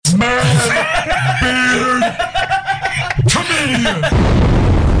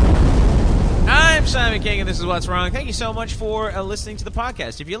I'm Simon King, and this is What's Wrong. Thank you so much for listening to the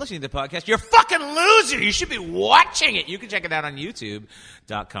podcast. If you're listening to the podcast, you're a fucking loser. You should be watching it. You can check it out on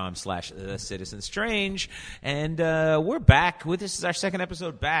youtube.com/thecitizenstrange. And we're back. This is our second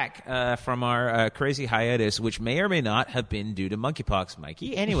episode back from our crazy hiatus, which may or may not have been due to monkeypox,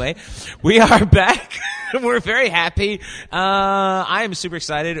 Mikey. Anyway, we are back. We're very happy. I am super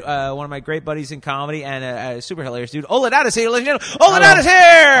excited. One of my great buddies in comedy and a super hilarious dude, OLA DADA, say ladies and gentlemen. OLA DADA's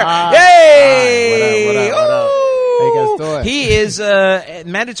here! Yay! What up? How you guys doing? He is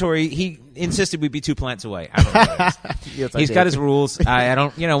mandatory. He insisted we be 2 plants away. I don't know what it is. He's got his rules. I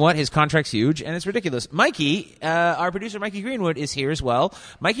don't. You know what? His contract's huge, and it's ridiculous. Mikey, our producer, Mikey Greenwood, is here as well.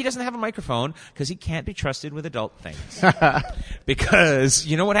 Mikey doesn't have a microphone because he can't be trusted with adult things. Because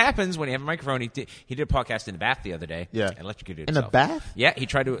you know what happens when you have a microphone? He did a podcast in the bath the other day. Yeah, and electrocuted in himself. the bath? Yeah, he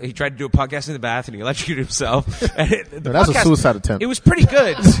tried to do a podcast in the bath, and he electrocuted himself. That's a suicide attempt. It was pretty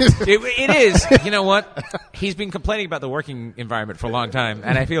good. It is. You know what? He's been complaining about the working environment for a long time,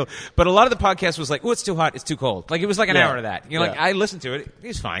 and I feel. But a lot of the podcast was like, "Oh, it's too hot, it's too cold." Like it was like an hour of that. You know, like I listened to it.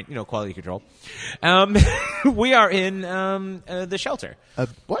 It's fine. You know, quality control. We are in the shelter.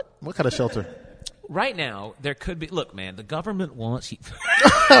 What? What kind of shelter? Right now, there could be. Look, man, the government wants you.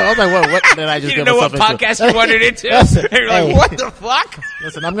 I was like, what did I just? You know what podcast you wandered into? You're like, what the fuck?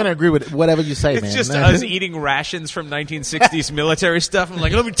 Listen, I'm going to agree with whatever you say, it's man. It's just us eating rations from 1960s military stuff. I'm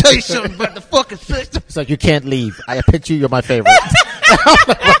like, let me tell you something about the fucking system. It's like, you can't leave. I picture you're my favorite.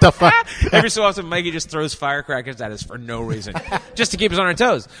 What the fuck? Every so often, Mikey just throws firecrackers at us for no reason, just to keep us on our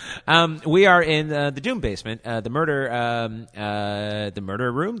toes. We are in the Doom basement, the murder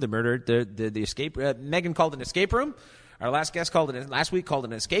room, the escape. Megan called it an escape room. Our last guest last week called it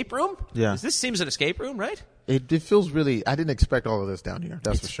an escape room. Yeah, this seems an escape room, right? It feels really. I didn't expect all of this down here.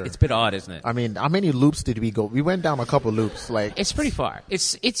 That's for sure. It's a bit odd, isn't it? I mean, how many loops did we go? We went down a couple loops. Like it's pretty far.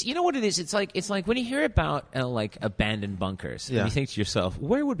 It's you know what it is. It's like when you hear about like abandoned bunkers, and you think to yourself,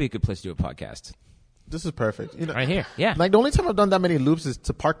 where would be a good place to do a podcast? This is perfect. You know, right here. Yeah. Like the only time I've done that many loops is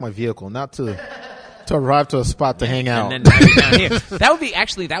to park my vehicle, not to arrive to a spot to hang out. And then now you're down here.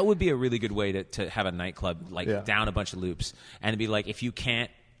 That would be a really good way to have a nightclub, like down a bunch of loops, and be like, if you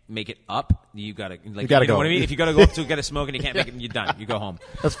can't make it up, you gotta go. Know what I mean? If you gotta go up to get a smoke and you can't make it, you're done. You go home.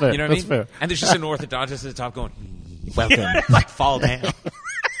 That's fair. You know what I mean? Fair. And there's just an orthodontist at the top going, welcome. Like fall down.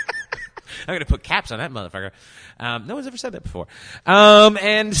 I'm gonna put caps on that motherfucker. No one's ever said that before.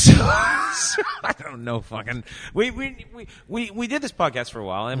 And so I don't know. Fucking we did this podcast for a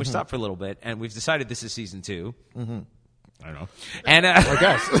while and we stopped for a little bit and we've decided this is season 2. Mm-hmm. I don't know. And I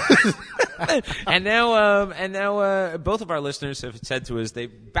guess. and now both of our listeners have said to us, they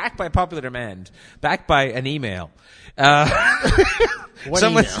backed by popular demand, backed by an email.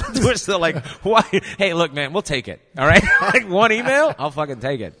 Someone to us, they're like, "Why? Hey, look, man, we'll take it. All right, like one email, I'll fucking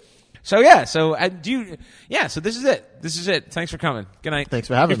take it." So so this is it. This is it. Thanks for coming. Good night. Thanks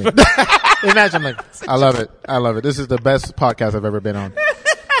for having me. Imagine, like, I love it. This is the best podcast I've ever been on.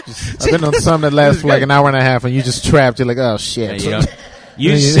 I've been on some that lasts for like an hour and a half, and you just trapped. You're like, oh shit. Yeah,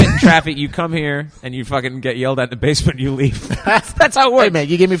 you sit in traffic. You come here, and you fucking get yelled at in the basement. And you leave. That's how it works. Hey man,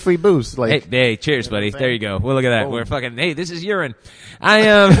 you give me free boost. Like, hey, cheers, buddy. There you go. Well, look at that. We're fucking. Hey, this is urine.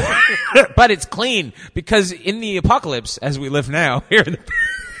 But it's clean because in the apocalypse, as we live now here in the.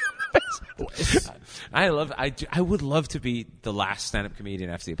 I would love to be the last stand-up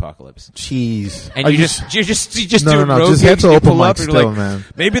comedian after the apocalypse. Jeez. And you just no, do road just head to open mic still, like, man.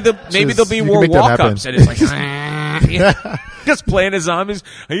 Maybe there'll be more walk-ups and it's like just playing as zombies.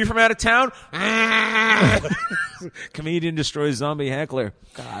 Are you from out of town? Comedian destroys zombie heckler.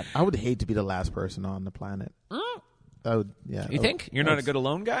 God, I would hate to be the last person on the planet. I would, yeah. You think? You're not a good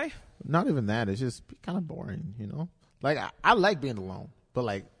alone guy? Not even that. It's just kind of boring, you know? Like, I like being alone, but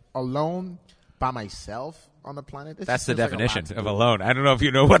like alone by myself on the planet. That's the definition of alone. I don't know if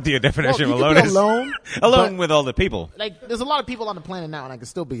you know what the definition of alone is. Alone with all the people. Like, there's a lot of people on the planet now, and I can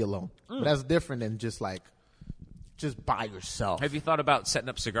still be alone. But that's different than just by yourself. Have you thought about setting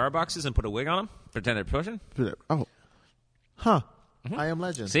up cigar boxes and put a wig on them? Pretend they're pushing? Oh. Huh. Mm-hmm. I Am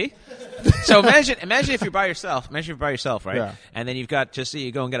Legend. See? So imagine if you're by yourself. Imagine if you're by yourself, right? Yeah. And then you've got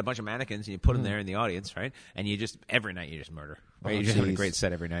you go and get a bunch of mannequins and you put them there in the audience, right? And you just every night you just murder. Right? You just have a great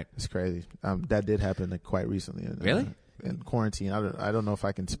set every night. It's crazy. That did happen quite recently. Really? In quarantine. I don't know if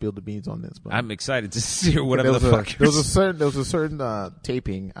I can spill the beans on this, but I'm excited to see whatever the fuck. There was a certain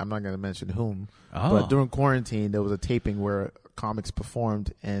taping. I'm not going to mention whom, but during quarantine there was a taping where comics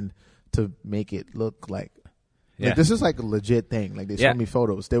performed, and to make it look like this is like a legit thing. Like, they showed me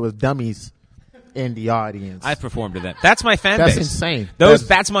photos. There was dummies in the audience. I performed to that. That's my fan That's base. insane.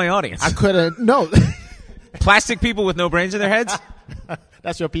 That's my audience. I couldn't. No. Plastic people with no brains in their heads.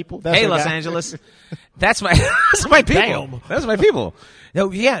 That's your people. That's Hey, your Los guy? Angeles. That's my people. Damn. That's my people.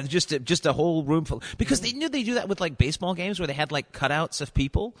 No, yeah, just a whole room full. Because they knew they do that with like baseball games where they had like cutouts of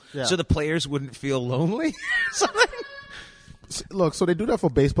people, so the players wouldn't feel lonely. Look, so they do that for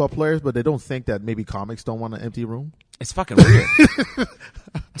baseball players, but they don't think that maybe comics don't want an empty room. It's fucking weird.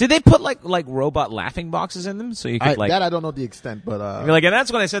 Did they put like robot laughing boxes in them so you could That I don't know the extent, but you're like, and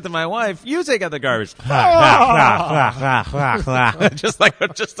that's when I said to my wife, "You take out the garbage."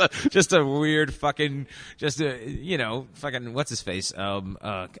 just a weird fucking, fucking what's his face?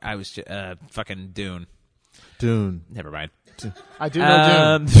 I was fucking Dune. Dune. Never mind. I do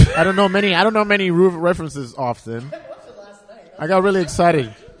know Dune. I don't know many references often. I got really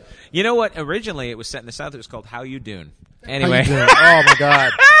excited. You know what? Originally, it was set in the South. It was called How You Dune. Anyway. How you doing? Oh, my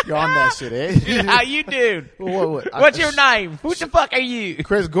God. You're on that shit, eh? How you doing? What's your name? Who the fuck are you?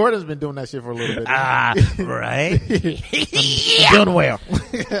 Chris Gordon's been doing that shit for a little bit. Right? Doing well.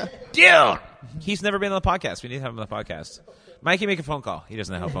 Dune! He's never been on the podcast. We need to have him on the podcast. Mikey, make a phone call. He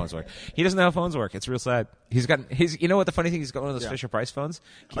doesn't know how phones work. He doesn't know how phones work. It's real sad. You know what the funny thing is? He's got one of those Fisher Price phones.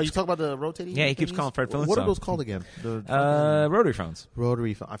 You talking about the rotating? Yeah, he keeps calling Fred Flintstone. What are those called again? Rotary phones.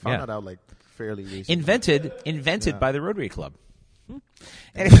 Rotary phone. I found that out like fairly recently. Invented by the Rotary Club.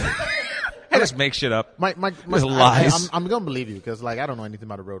 Anyway, I just make shit up. There's lies. I'm gonna believe you because I don't know anything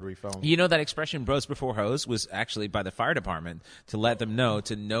about a rotary phone. You know that expression "bros before hose" was actually by the fire department to let them know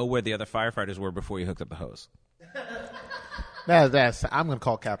where the other firefighters were before you hooked up the hose. I'm gonna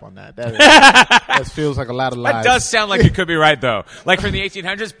call cap on that. That feels like a lot of lies. That does sound like it could be right though. Like from the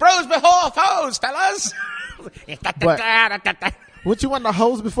 1800s, bros before hose, fellas. Would you want the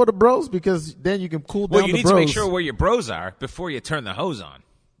hose before the bros? Because then you can cool down the bros. Well, you need to make sure where your bros are before you turn the hose on,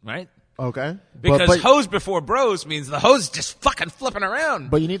 right? Okay. Because hose before bros means the hose is just fucking flipping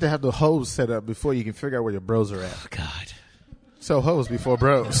around. But you need to have the hose set up before you can figure out where your bros are at. Oh, God. So hose before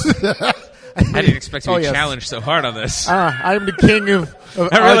bros. I didn't expect to be challenged so hard on this. I'm the king of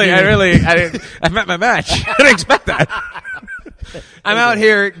I met my match. I didn't expect that. I'm out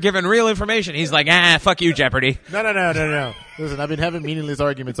here giving real information. He's like, fuck you, Jeopardy. No. Listen, I've been having meaningless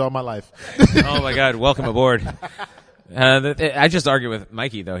arguments all my life. Oh, my God. Welcome aboard. I just argue with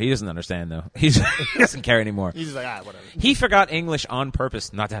Mikey, though. He doesn't understand, though. He doesn't care anymore. He's just like, whatever. He forgot English on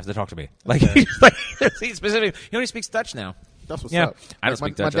purpose not to have to talk to me. He specifically, he only speaks Dutch now. That's what's up. I don't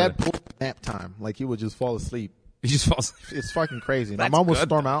speak Dutch. My dad pulled nap time. He would just fall asleep. He just falls asleep. It's fucking crazy. My That's mom would good,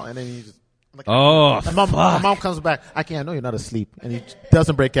 storm though. out, and then he just... My mom comes back. I know you're not asleep, and he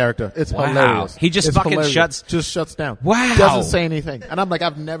doesn't break character. It's hilarious. He just fucking hilarious. shuts down. Wow. Doesn't say anything, and I'm like,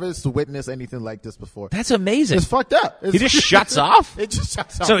 I've never witnessed anything like this before. That's amazing. It's fucked up. He just shuts off. It just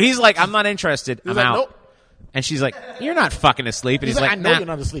shuts off. So he's like, I'm not interested. I'm like, out. Nope. And she's like, you're not fucking asleep. And he's like, I know you're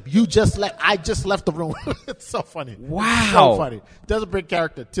not asleep. You just left. I just left the room. It's so funny. Wow. So funny. Doesn't break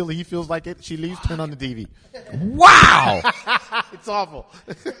character till he feels like it. She leaves. Turn on the TV. Wow. It's awful.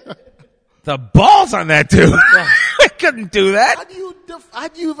 The balls on that dude. I couldn't do that. How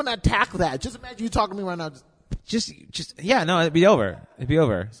do you even attack that? Just imagine you talking to me right now. It'd be over.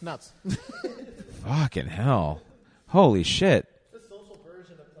 It's nuts. Fucking hell. Holy shit. It's the social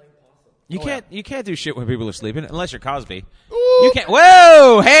version of playing possum. You can't do shit when people are sleeping unless you're Cosby. Ooh. You can't.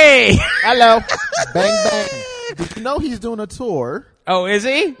 Whoa, hey. Hello. Bang, bang. Did you know he's doing a tour? Oh, is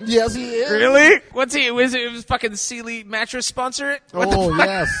he? Yes, he is. Really? What's he? Was it fucking Sealy mattress sponsor it? What the fuck?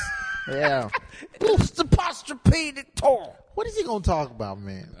 Yes. Yeah. Boost apostrophe tour. What is he going to talk about,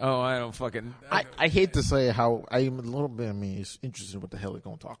 man? Oh, I don't fucking... I hate to say how I'm a little bit, interested in what the hell he's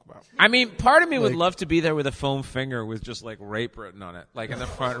going to talk about. I mean, part of me would love to be there with a foam finger with just rape written on it. In the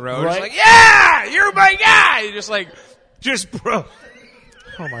front row. Right? Just yeah! You're my guy! Just bro.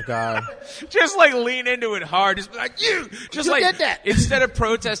 Oh my God. Just lean into it hard. Just be like, you! Just you did that. Instead of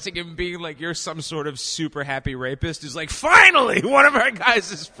protesting and being like you're some sort of super happy rapist, is finally one of our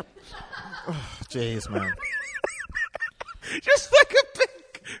guys is... Jeez, man. Just a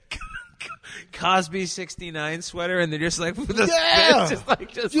big Cosby 69 sweater, and they're just yeah,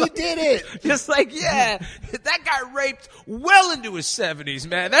 you did it. Just that guy raped well into his 70s,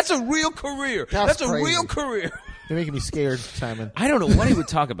 man. That's a real career. That's a real career. You're making me scared, Simon. I don't know what he would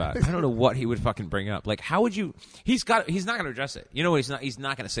talk about. I don't know what he would fucking bring up. How would you? He's not going to address it. You know what? He's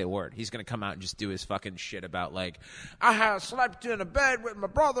not going to say a word. He's going to come out and just do his fucking shit about I have slept in a bed with my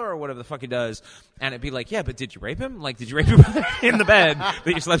brother or whatever the fuck he does, and it'd be yeah, but did you rape him? Did you rape your brother in the bed that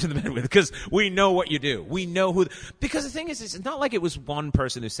you slept in the bed with? Because we know what you do. We know who. Because the thing is, it's not like it was one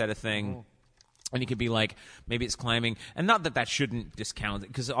person who said a thing. And you could be like, maybe it's climbing, and not that shouldn't discount it,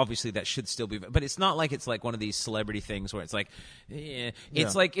 because obviously that should still be. But it's not like it's like one of these celebrity things where it's like,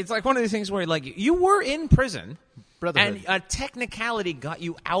 it's like one of these things where like you were in prison, and a technicality got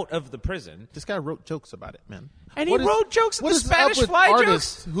you out of the prison. This guy wrote jokes about it, man. And he wrote jokes at the Spanish up with Fly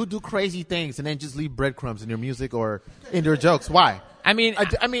artists jokes who do crazy things and then just leave breadcrumbs in their music or in their jokes. Why? I mean,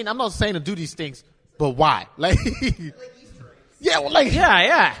 I'm not saying to do these things, but why? Like. Yeah, well, like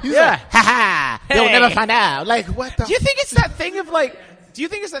yeah. Like, ha. They'll never find out. Like, what the? Do you think it's that thing of like? Do you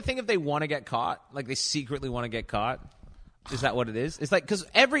think it's that thing if they want to get caught, like they secretly want to get caught? Is that what it is? It's like because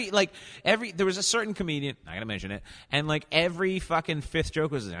every there was a certain comedian, I'm not gonna mention it, and like every fucking fifth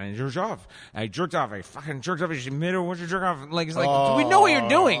joke was I jerked off, I fucking jerked off. I just made her want to jerk off. Like it's like we know what you're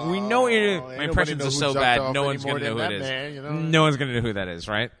doing. We know what you're doing. My impressions are so bad. No one's gonna know who it is. Man, you know? No one's gonna know who that is,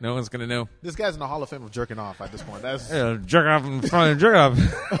 right? No one's gonna know. This guy's in the Hall of Fame of jerking off at this point. That's jerk off in front of jerk off.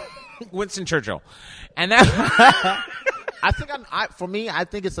 Winston Churchill, and that. I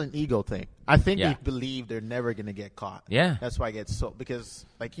think it's an ego thing. I think they believe they're never going to get caught. Yeah. That's why I get because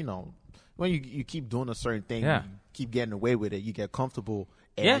like, you know, when you keep doing a certain thing, you keep getting away with it, you get comfortable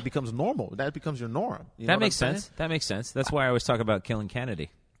and it becomes normal. That becomes your norm. That makes sense. That makes sense. That's why I always talk about killing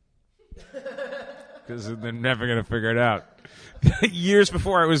Kennedy. Because they're never going to figure it out. Years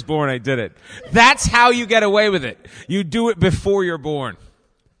before I was born, I did it. That's how you get away with it. You do it before you're born.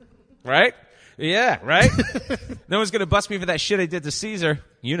 Right? Yeah, right? No one's going to bust me for that shit I did to Caesar.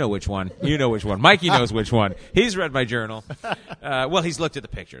 You know which one. Mikey knows which one. He's read my journal. Well, he's looked at the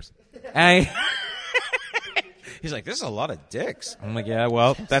pictures. He's like, there's a lot of dicks. I'm like, yeah,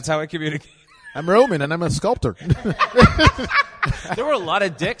 well, that's how I communicate. I'm Roman, and I'm a sculptor. There were a lot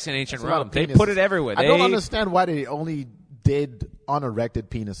of dicks in ancient Rome. They put it everywhere. I don't understand why they only did unerected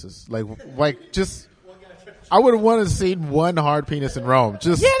penises. Like just... I would have wanted to see one hard penis in Rome. That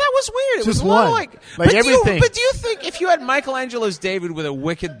was weird. It just was one. Like everything. But do you think if you had Michelangelo's David with a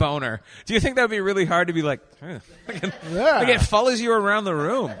wicked boner, do you think that would be really hard to be like, like it follows you around the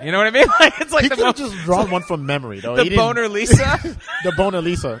room? You know what I mean? Like it's like he could have just drawn one from memory, though. The boner Lisa. The boner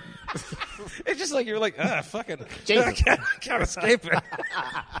Lisa. It's just like you're like, fuck it. Jesus. I can't escape it.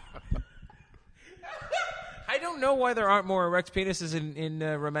 I don't know why there aren't more erect penises in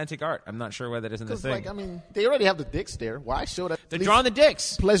romantic art. I'm not sure why that isn't a thing. Like, I mean, they already have the dicks there. Why show that? They're drawing the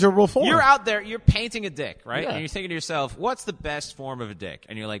dicks. Pleasurable form. You're out there, you're painting a dick, right? Yeah. And you're thinking to yourself, what's the best form of a dick?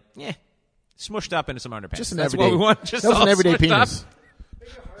 And you're like, smushed up into some underpants. Just an That's everyday. What we want. Just that was an everyday penis.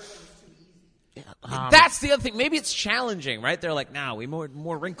 That's the other thing. Maybe it's challenging, right? They're like, we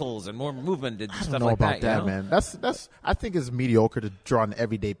more wrinkles and more movement and stuff know like about that. You know? Man. That's. I think it's mediocre to draw an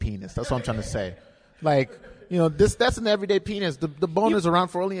everyday penis. That's what I'm trying to say. Like. You know, that's an everyday penis. The boner's around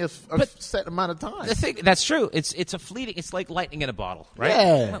for only a set amount of time. The thing that's true. It's a fleeting. It's like lightning in a bottle, right?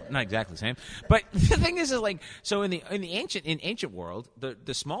 Yeah. Well, not exactly the same. But the thing is like so in the ancient world,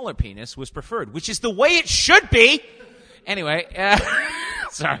 the smaller penis was preferred, which is the way it should be. Anyway,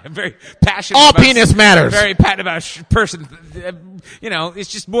 sorry, I'm very passionate. All penis matters. Very passionate about person.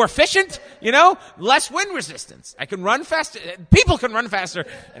 It's just more efficient. Less wind resistance. I can run faster. People can run faster.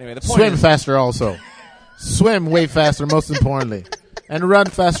 Anyway, the point swim is, faster also. Swim way faster, most importantly. And run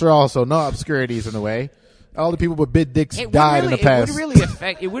faster also. No obscurities in the way. All the people with big dicks died in the past. It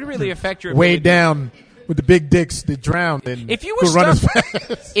would really affect your way ability. Down with the big dicks, they drowned. And if you were run stuck, as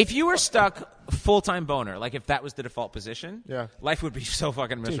fast. If you were stuck full-time boner, like if that was the default position, life would be so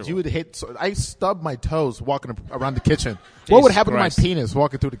fucking miserable. Dude, you would hit. I stubbed my toes walking around the kitchen. What would happen to my penis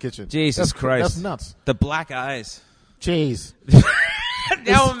walking through the kitchen? Jesus Christ. That's nuts. The black eyes. Jeez.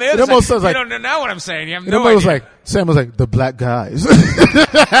 Now it almost sounds like you don't know what I'm saying. You have it no almost idea. Sam was like the black guys.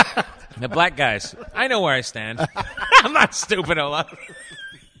 The black guys. I know where I stand. I'm not stupid, Ola.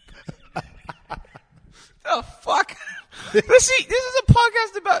 The fuck? This is a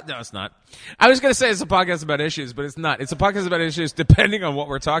podcast about... No, it's not. I was going to say it's a podcast about issues, but it's not. It's a podcast about issues depending on what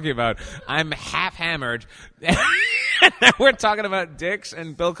we're talking about. I'm half hammered. We're talking about dicks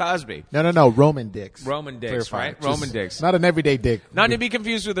and Bill Cosby. No. Roman dicks. Roman dicks, right? Roman dicks. Not an everyday dick. Not to be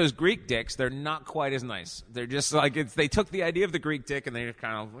confused with those Greek dicks. They're not quite as nice. They're just like... They took the idea of the Greek dick and they just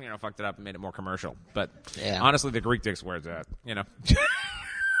kind of, fucked it up and made it more commercial. But honestly, the Greek dick's where it's at,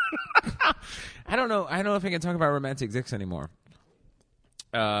 I don't know if I can talk about romantic dicks anymore.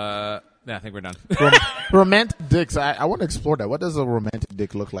 I think we're done. Romantic dicks. I want to explore that. What does a romantic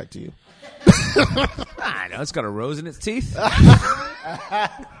dick look like to you? I know. It's got a rose in its teeth.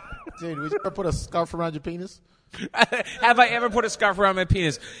 Dude, would you ever put a scarf around your penis? Have I ever put a scarf around my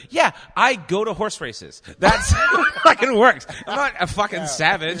penis? Yeah, I go to horse races. That's how it fucking works. I'm not a fucking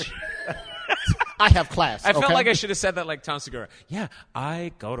savage. I have class. I felt okay? like I should have said that like Tom Segura. Yeah,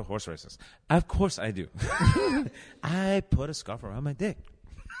 I go to horse races. Of course I do. I put a scarf around my dick.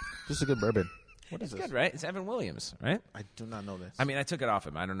 This is a good bourbon. What is It's this? good, right? It's Evan Williams, right? I do not know this. I mean, I took it off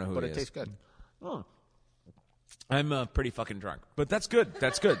him. I don't know who but he it is. tastes good. Oh. I'm pretty fucking drunk, but that's good.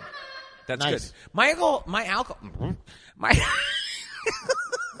 That's good. That's Nice. good.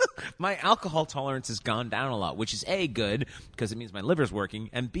 My alcohol tolerance has gone down a lot, which is A, good, because it means my liver's working,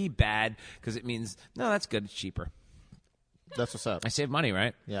 and B, bad, because it means, no, that's good, it's cheaper. That's what's up. I save money,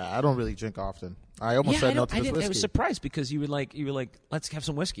 right? Yeah, I don't really drink often. I almost said no to this whiskey. I was surprised because you were like, let's have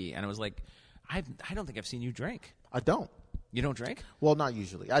some whiskey, and I was like, I don't think I've seen you drink. I don't. You don't drink? Well, not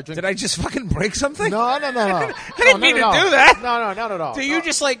usually. I drink. Did I just fucking break something? No. I didn't mean to do that. No, not at all. So you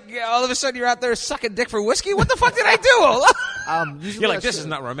just like all of a sudden you're out there sucking dick for whiskey? What the fuck did I do? Usually You're like, this is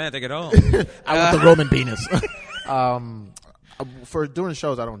not romantic at all. I want the Roman penis. For doing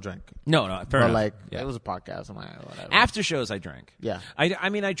shows, I don't drink. No, fair But enough. like, Yeah. it was a podcast. I'm like, whatever. After shows, I drink. Yeah. I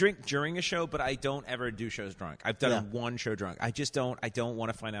mean, I drink during a show, but I don't ever do shows drunk. I've done Yeah. one show drunk. I don't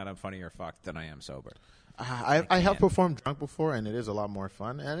want to find out I'm funnier fucked than I am sober. I have performed drunk before, and it is a lot more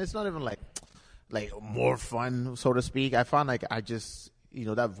fun. And it's not even like more fun, so to speak. I found like I just,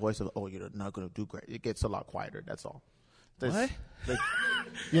 that voice of, oh, you're not going to do great. It gets a lot quieter. That's all. What? Like,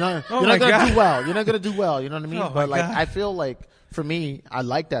 you're not my going to God. do well. You're not going to do well. You know what I mean? Oh, but my like, God. I feel like for me, I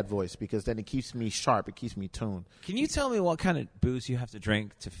like that voice because then it keeps me sharp. It keeps me tuned. Can you tell me what kind of booze you have to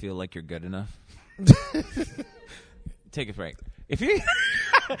drink to feel like you're good enough? Take a break. If you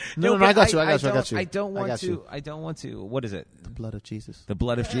No, I got you. I got you. I don't I want got to. you. I don't want to. What is it? The blood of Jesus. The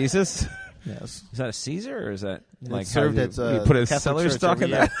blood of Jesus? Yes. Is that a Caesar or is that like It's served how at you put a Catholic cellar church stock in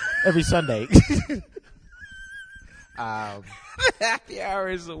every, there? every Sunday. Happy hour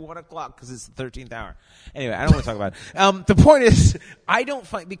is at 1 o'clock because it's the 13th hour. Anyway, I don't want to talk about it. The point is, I don't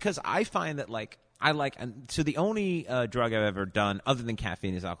find because I find that so the only drug I've ever done other than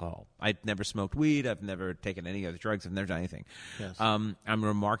caffeine is alcohol. I've never smoked weed. I've never taken any other drugs. I've never done anything. Yes. I'm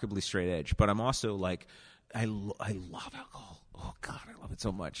remarkably straight edge, but I'm also like, I love alcohol. Oh God, I love it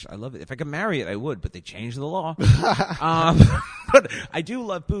so much. I love it. If I could marry it, I would, but they changed the law. But I do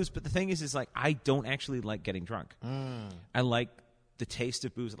love booze. But the thing is like I don't actually like getting drunk. I like the taste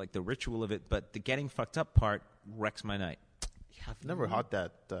of booze, I like the ritual of it, but the getting fucked up part wrecks my night. I've never had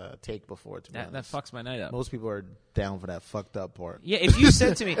that take before. To be That honest. fucks my night up. Most people are down for that fucked up part. Yeah, if you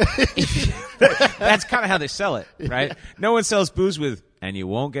said to me, that's kind of how they sell it, right? No one sells booze with, and you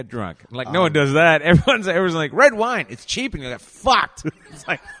won't get drunk. Like, no one does that. Everyone's like, red wine, it's cheap, and you get fucked. It's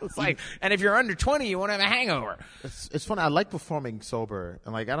like, and if you're under 20, you won't have a hangover. It's fun. I like performing sober,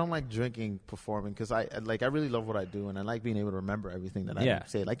 and like I don't like drinking performing because I really love what I do, and I like being able to remember everything that I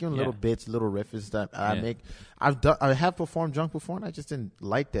say. Like even little bits, little riffs that I make. I have performed drunk before, and I just didn't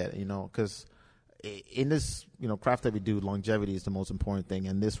like that, because in this craft that we do, longevity is the most important thing,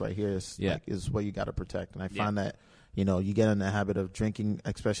 and this right here is is what you got to protect. And I find that you get in the habit of drinking,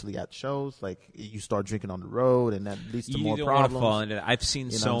 especially at shows. Like you start drinking on the road, and that leads to more don't problems. Want to fall into that. I've seen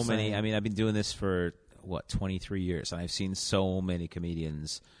so what I'm many. saying? I mean, I've been doing this for 23 years, and I've seen so many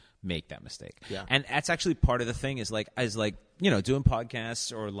comedians make that mistake. Yeah. And that's actually part of the thing is doing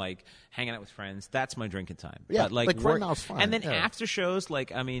podcasts or like hanging out with friends. That's my drinking time. Yeah, But like right work, now is fine. And then Yeah. after shows, a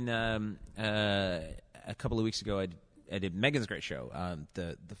couple of weeks ago, I did Megan's great show,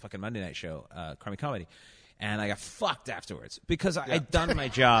 the fucking Monday night show, Crummy Comedy. And I got fucked afterwards because I'd done my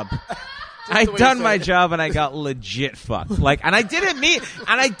job. I'd done my job and I got legit fucked. And I didn't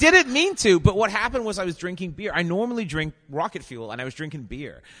mean to, but what happened was I was drinking beer. I normally drink Rocket Fuel and I was drinking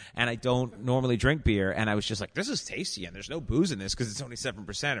beer. And I don't normally drink beer. And I was just like, this is tasty and there's no booze in this because it's only 7%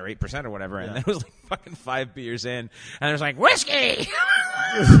 or 8% or whatever. And then it was like fucking 5 beers in. And I was like, whiskey!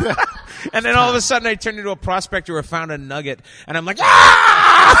 And then all of a sudden I turned into a prospector who found a nugget. And I'm like,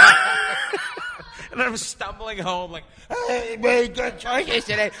 ah! And I'm stumbling home like, hey, made good choices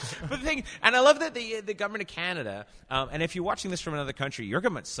today. But the thing, and I love that the government of Canada, and if you're watching this from another country, your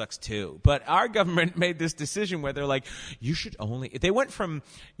government sucks too. But our government made this decision where they're like, they went from,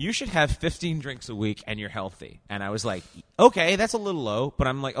 you should have 15 drinks a week and you're healthy. And I was like, okay, that's a little low, but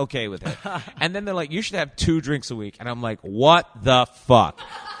I'm like, okay with it. And then they're like, you should have 2 drinks a week. And I'm like, what the fuck?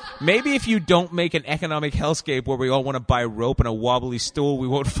 Maybe if you don't make an economic hellscape where we all want to buy rope and a wobbly stool, we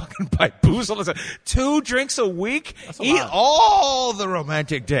won't fucking buy booze all the time. 2 drinks a week? Eat lot. all the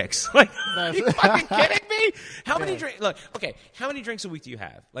romantic dicks. Are you fucking kidding me? How many drinks? Look, okay, how many drinks a week do you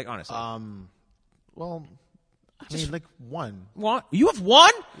have? Like, honestly. Well, I mean, like one. One? You have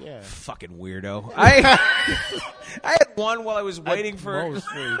one? Yeah. Fucking weirdo. I had one while I was waiting for. most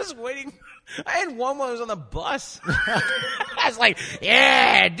I was waiting. I had one while I was on the bus. was like,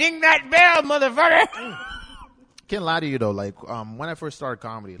 yeah, ding that bell, motherfucker. Can't lie to you though. Like when I first started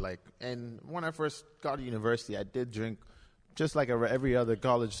comedy, and when I first got to university, I did drink just like every other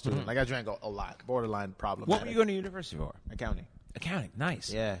college student. Like I drank a lot, borderline problematic. What were you going to university for? Accounting. Accounting,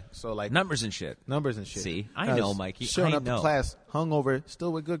 nice. Yeah, so like numbers and shit. See, I know, Mikey. Showing up to class, hungover,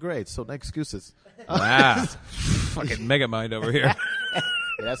 still with good grades. So no excuses. Wow, fucking mega mind over here. Yeah,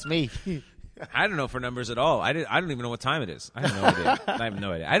 that's me. I don't know for numbers at all. I don't even know what time it is. I have no idea. I have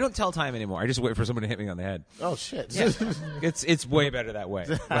no idea. I don't tell time anymore. I just wait for someone to hit me on the head. Oh shit! Yeah. it's way better that way.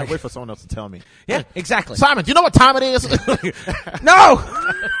 I wait for someone else to tell me. Yeah, exactly. Simon, do you know what time it is? No,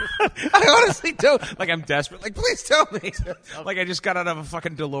 I honestly don't. Like I'm desperate. Like please tell me. Like I just got out of a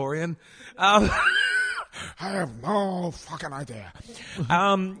fucking DeLorean. I have no fucking idea.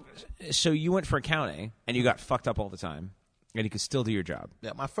 So you went for accounting and you got fucked up all the time. And you could still do your job.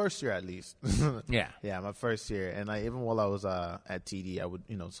 Yeah, my first year at least. Yeah. Yeah, my first year. And even while I was at TD, I would,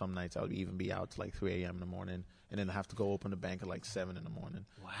 some nights I would even be out to like 3 a.m. in the morning. And then have to go open the bank at like 7 in the morning.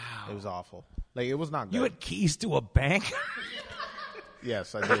 Wow. It was awful. Like, it was not good. You had keys to a bank?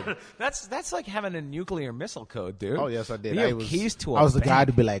 Yes, I did. That's like having a nuclear missile code, dude. Oh, yes, I did. You had keys to a bank. I was the guy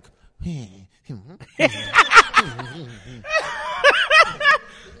to be like,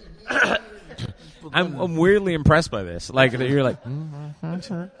 I'm weirdly impressed by this. Like you're like,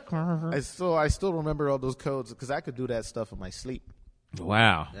 I still remember all those codes because I could do that stuff in my sleep.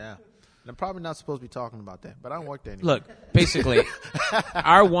 Wow. Yeah. And I'm probably not supposed to be talking about that, but I don't work there anymore. Look, basically,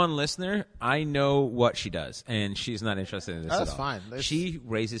 our one listener, I know what she does, and she's not interested in this at all. That's fine. She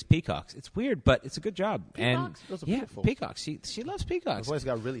raises peacocks. It's weird, but it's a good job. Peacocks? Those are beautiful. Peacocks. She loves peacocks. My voice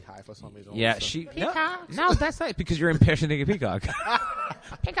got really high for some reason. Yeah, No, that's not because you're impersonating a peacock.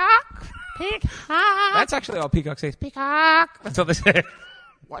 Peacock. Peacock. That's actually all peacock says. Peacock. That's all they say.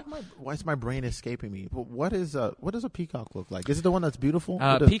 Why is my brain escaping me? What does a peacock look like? Is it the one that's beautiful?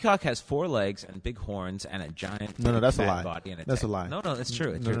 Peacock has 4 legs and big horns and a giant that's a fat lie. body and a That's tail. a lie. No, it's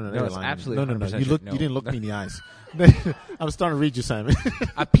true. It's No, it's absolutely no. You didn't look me in the eyes. I'm starting to read you, Simon.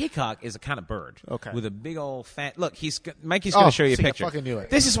 A peacock is a kind of bird. Okay. With a big old fat. Look, Mikey's going to show you a picture. I fucking knew it.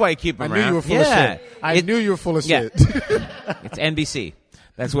 This is why you keep him I around. knew you were full of shit. I knew you were full of shit. It's NBC.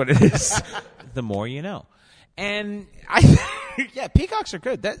 That's what it is. The more you know. And peacocks are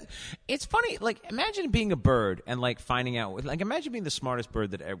good. It's funny. Like, imagine being a bird and like finding out. Like, imagine being the smartest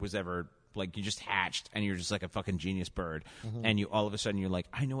bird that was ever. Like, you just hatched and you're just like a fucking genius bird, and you all of a sudden you're like,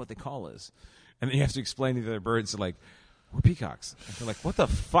 I know what the call is, and then you have to explain to the other birds like, we're peacocks. And they're like, what the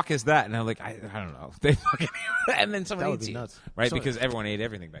fuck is that? And I'm like, I don't know. They fucking and then someone eats you, nuts. Right? Because everyone ate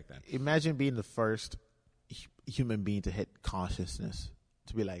everything back then. Imagine being the first human being to hit consciousness,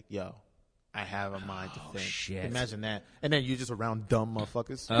 to be like, yo, I have a mind to think. Shit. Imagine that. And then you're just around dumb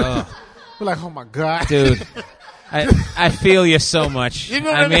motherfuckers. Oh. We're like, oh my God. Dude, I feel you so much.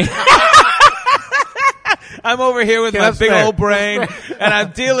 I mean, I'm over here with my big old brain, and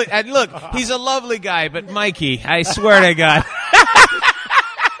I'm dealing. And look, he's a lovely guy, but Mikey, I swear to God.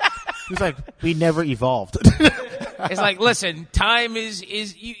 He's like, we never evolved. It's like, listen, time is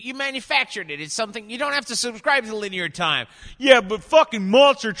you manufactured it. It's something you don't have to subscribe to linear time. Yeah, but fucking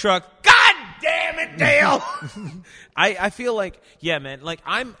monster truck. God damn it, Dale. I feel like, yeah, man, like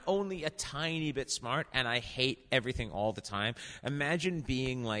I'm only a tiny bit smart and I hate everything all the time. Imagine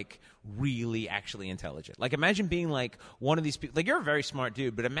being like really actually intelligent. Like imagine being like one of these people. Like you're a very smart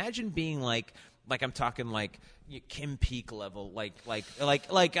dude, but imagine being like I'm talking like Kim Peek level, like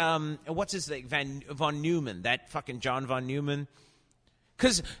what's his name? Von Neumann, that fucking John von Neumann.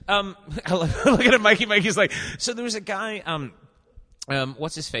 Because look at him, Mikey. Mikey's like, so there was a guy.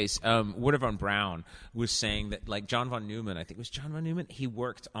 What's his face? Woodard von Braun was saying that like John von Neumann, I think it was John von Neumann. He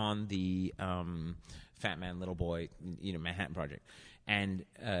worked on the Fat Man, Little Boy, Manhattan Project, and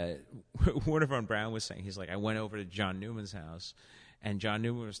Woodard von Braun was saying, he's like, I went over to John Newman's house. And John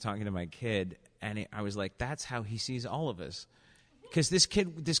Newman was talking to my kid, and I was like, that's how he sees all of us. Because this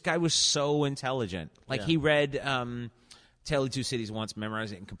guy was so intelligent. Like, he read Tale of Two Cities once,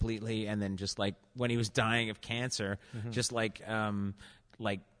 memorized it completely, and then just, like, when he was dying of cancer, just, like,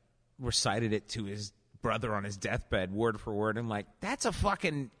 recited it to his brother on his deathbed, word for word. I'm like, that's a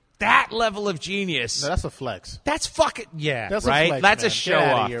fucking... That level of genius. No, that's a flex. That's fucking that's right. A flex, that's man. a show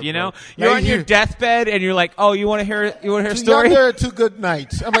off. Here, you know, bro. you're on your deathbed and you're like, oh, you want to hear a story? There are 2 good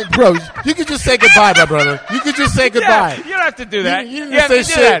nights. I'm like, bro, you could just say goodbye, my brother. You could just say goodbye. Yeah, you don't have to do that. You have to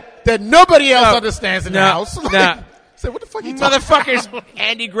say shit that nobody else understands in the house. No. Say, what the fuck you motherfucker's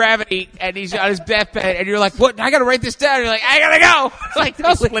anti-gravity, and he's on his deathbed, and you're like, what? I gotta write this down. And you're like, I gotta go. Like,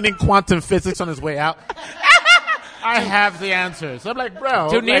 splitting quantum physics on his way out. I have the answers. I'm like, bro.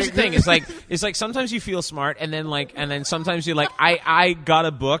 Dude, here's the thing. It's like sometimes you feel smart, and then sometimes you're like, I got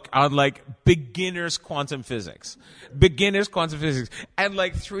a book on like beginners quantum physics, and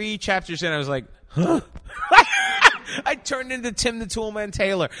like 3 chapters in, I was like, huh? I turned into Tim the Toolman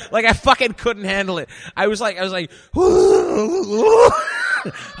Taylor. Like I fucking couldn't handle it. I was like,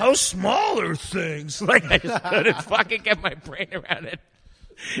 how small are things? Like I just couldn't fucking get my brain around it.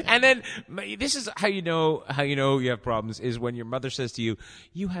 And then this is how you know you have problems is when your mother says to you,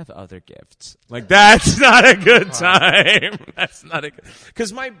 "You have other gifts." Like that's not a good time. That's not a good.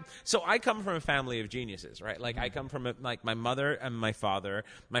 Because so I come from a family of geniuses, right? Like I come from like my mother and my father.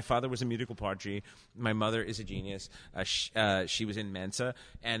 My father was a musical prodigy. My mother is a genius. She was in Mensa,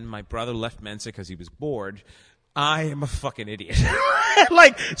 and my brother left Mensa because he was bored. I am a fucking idiot.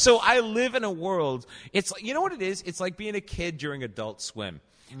 Like, so I live in a world. It's like, you know what it is? It's like being a kid during Adult Swim.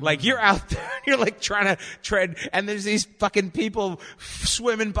 Like you're out there, you're like trying to tread, and there's these fucking people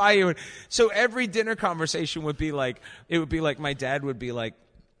swimming by you. So every dinner conversation would be like, my dad would be like,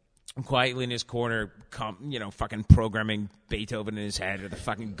 quietly in his corner, fucking programming Beethoven in his head or the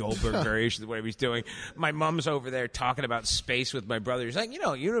fucking Goldberg variations, whatever he's doing. My mom's over there talking about space with my brother. He's like,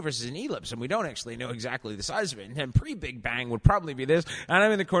 universe is an ellipse, and we don't actually know exactly the size of it. And then pre-Big Bang would probably be this. And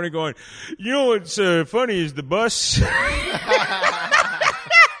I'm in the corner going, what's funny is the bus.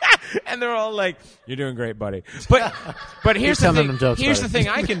 And they're all like, "You're doing great, buddy." But here's the thing. Here's the thing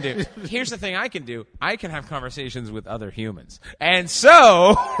I can do. Here's the thing I can do. I can have conversations with other humans, and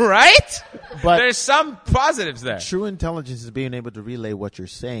so right. But there's some positives there. True intelligence is being able to relay what you're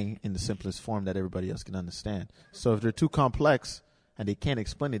saying in the simplest form that everybody else can understand. So if they're too complex and they can't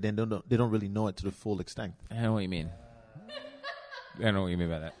explain it, then they don't really know it to the full extent. I know what you mean. I know what you mean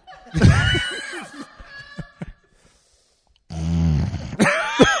by that.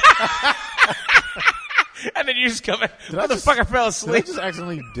 And then you just come in. Motherfucker fell asleep. Did I just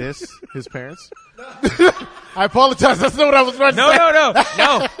accidentally diss his parents? I apologize. That's not what I was trying to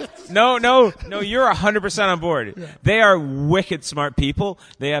say. No. You're 100% on board. Yeah. They are wicked smart people.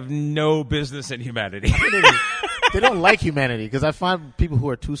 They have no business in humanity. They don't like humanity because I find people who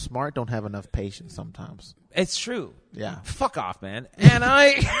are too smart don't have enough patience sometimes. It's true. Yeah. Fuck off, man. And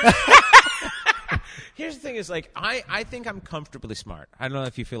here's the thing is like I think I'm comfortably smart. I don't know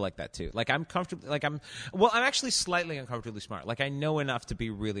if you feel like that too. Like I'm comfortable. Like I'm actually slightly uncomfortably smart. Like I know enough to be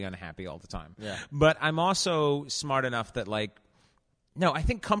really unhappy all the time. Yeah. But I'm also smart enough that like, no, I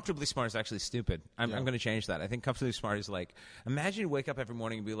think comfortably smart is actually stupid. I'm going to change that. I think comfortably smart is like, imagine you wake up every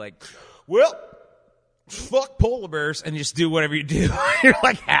morning and be like, well, fuck polar bears, and just do whatever you do. You're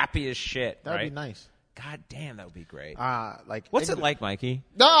like happy as shit. That'd right? be nice. God damn, that would be great. What's it like, Mikey?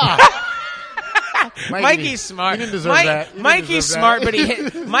 Mikey's smart. He didn't deserve that. Mikey's smart, but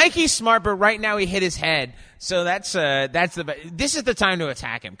Mikey's smart, but right now he hit his head. So this is the time to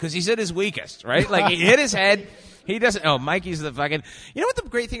attack him because he's at his weakest, right? Like he hit his head. He doesn't. Oh, Mikey's the fucking. You know what the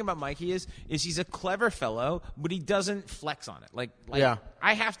great thing about Mikey is he's a clever fellow, but he doesn't flex on it. Like yeah.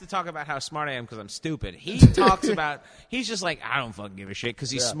 I have to talk about how smart I am because I'm stupid. He talks about. He's just like I don't fucking give a shit because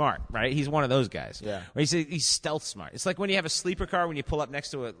he's smart, right? He's one of those guys. Yeah. He's stealth smart. It's like when you have a sleeper car when you pull up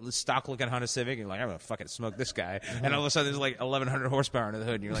next to a stock looking Honda Civic and you're like I'm gonna fucking smoke this guy, and all of a sudden there's like 1,100 horsepower under the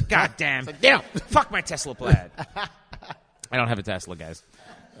hood, and you're like God damn, fuck my Tesla Plaid. I don't have a Tesla, guys.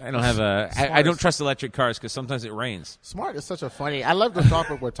 I don't have I don't trust electric cars because sometimes it rains. Smart is such a funny. I love the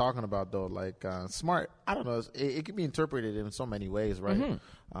topic we're talking about though. Like smart, I don't know. It can be interpreted in so many ways, right?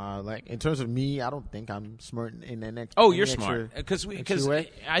 Mm-hmm. Like in terms of me, I don't think I'm smart in an extra. Oh, you're smart because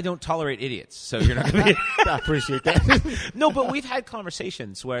I don't tolerate idiots. So you're not going to be. I appreciate that. No, but we've had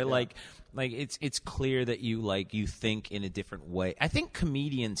conversations where like it's clear that you think in a different way. I think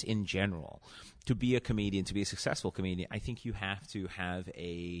comedians in general. To be a comedian, to be a successful comedian, I think you have to have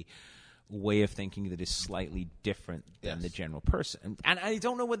a way of thinking that is slightly different than the general person. And I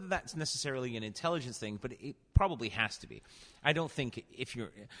don't know whether that's necessarily an intelligence thing, but it probably has to be. I don't think if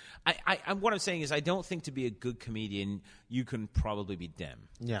you're what I'm saying is I don't think to be a good comedian you can probably be dim.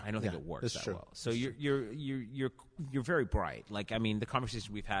 Yeah. I don't think it works that true. well. So you're very bright. Like I mean the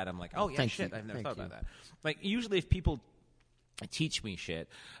conversations we've had I'm like, "Oh yeah, shit, I've never thought about that." Like usually if people teach me shit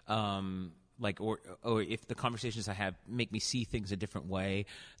or if the conversations I have make me see things a different way,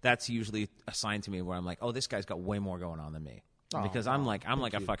 that's usually a sign to me where I'm like, oh, this guy's got way more going on than me. Because I'm like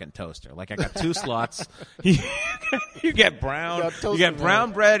a fucking toaster. Like I got 2 slots. You get brown. You get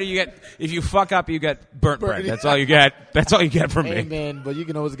brown bread, or if you fuck up, you get burnt bread. That's all you get. That's all you get from me. Hey man, but you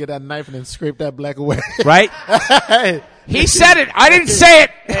can always get that knife and then scrape that black away. Right? He said it. I didn't say it.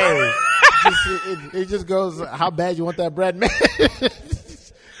 Hey, it just goes. How bad you want that bread, man?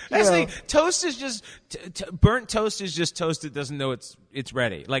 That's the thing. Toast is just burnt toast is just toast. It doesn't know it's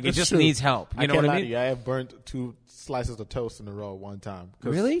ready. Like it just needs help. You know what I mean? I have burnt 2 slices of toast in a row one time.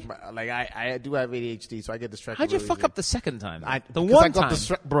 Really? I do have ADHD, so I get distracted. How'd you fuck up the second time? The one time,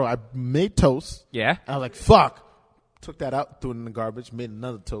 bro. I made toast. Yeah. I was like, fuck. Took that out, threw it in the garbage, made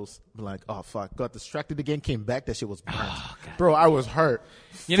another toast. I'm like, oh fuck. Got distracted again. Came back. That shit was burnt. Oh, bro, I was hurt.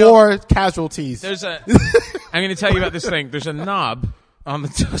 4 casualties. I'm going to tell you about this thing. There's a knob on the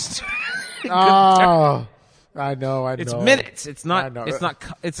toaster. Oh, I know. It's minutes. It's not.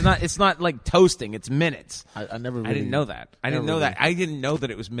 It's not like toasting. It's minutes. I never. Really, I didn't know that. I didn't know that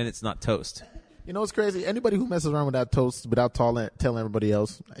it was minutes, not toast. You know what's crazy? Anybody who messes around with that toast without telling everybody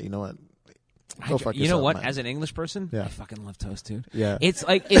else, you know what? You know what? Man. As an English person, yeah. I fucking love toast, dude. Yeah. It's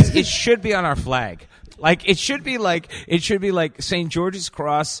like it should be on our flag. Like it should be like St. George's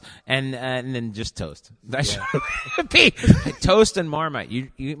Cross and then just toast. That should be toast and Marmite.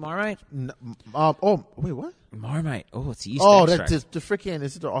 You eat Marmite? Wait, what? Marmite. Oh, it's yeast extract. That's the freaking.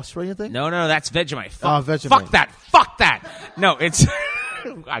 Is it the Australian thing? No, that's Vegemite. Vegemite. Fuck that. No, it's.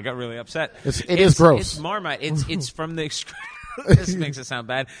 I got really upset. It is gross. It's Marmite. It's from the. This makes it sound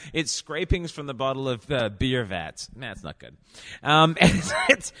bad. It's scrapings from the bottle of beer vats. Nah, it's not good.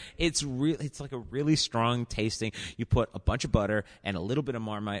 It's like a really strong tasting. You put a bunch of butter and a little bit of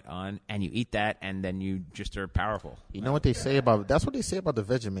Marmite on, and you eat that, and then you just are powerful. You know what they say about? That's what they say about the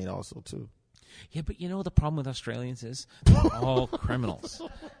Vegemite also too. Yeah, but you know what the problem with Australians is? They're all criminals.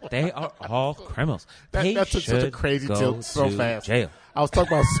 They are all criminals. That's such a crazy joke so fast. Jail. I was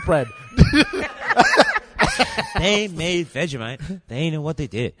talking about spread. They made Vegemite. They know what they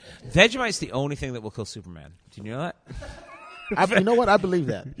did. Vegemite's the only thing that will kill Superman. Do you know that? You know what? I believe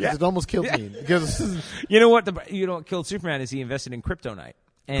that. Yeah. It almost killed me. Because you know what killed Superman is he invested in Kryptonite.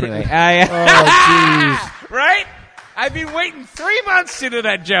 Anyway. Oh, jeez. Right? I've been waiting 3 months to do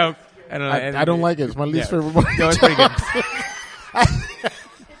that joke. I don't like it. It's my least favorite one. No, it's pretty good.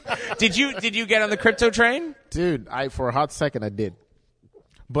 Did you get on the crypto train? Dude, for a hot second I did.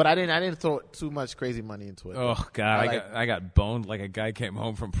 But I didn't throw too much crazy money into it. Oh God, I got boned like a guy came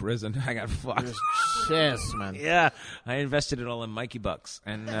home from prison. I got fucked. Yes, man. Yeah, I invested it all in Mikey Bucks,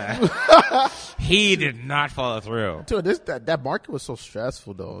 and he did not follow through. Dude, that market was so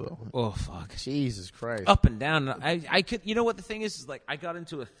stressful though. Oh fuck, Jesus Christ, up and down. I could. You know what the thing is like I got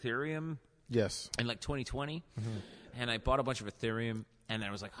into Ethereum. Yes. In like 2020, and I bought a bunch of Ethereum. And then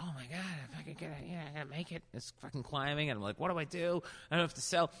I was like, oh, my God, if I could get it, I got to make it. It's fucking climbing. And I'm like, what do I do? I don't have to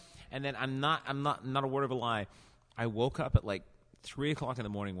sell. And then I'm not a word of a lie. I woke up at like 3 o'clock in the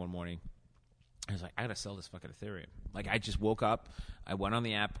morning one morning. I was like, I got to sell this fucking Ethereum. Like, I just woke up. I went on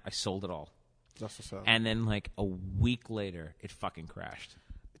the app. I sold it all. That's what's up. And then like a week later, it fucking crashed.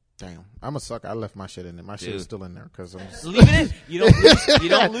 Damn, I'm a sucker. I left my shit in there. My shit is still in there because I'm leave it in. You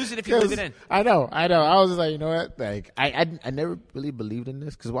don't lose it if you leave it in. I know. I was just like, you know what? Like, I never really believed in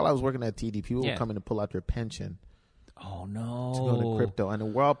this because while I was working at TD, people would come in to pull out their pension. Oh no! To go to crypto, and the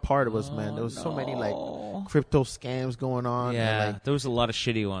wild part of it was, man, there was so many like crypto scams going on. Yeah, and, like, there was a lot of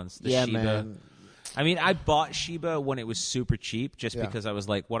shitty ones. The Shiba. Man. I mean, I bought Shiba when it was super cheap, just because I was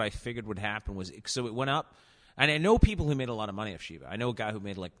like, what I figured would happen was, so it went up. And I know people who made a lot of money off Shiba. I know a guy who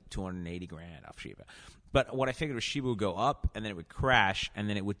made like $280,000 off Shiba. But what I figured was Shiba would go up, and then it would crash, and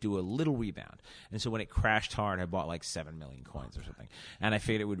then it would do a little rebound. And so when it crashed hard, I bought like 7 million coins or something, and I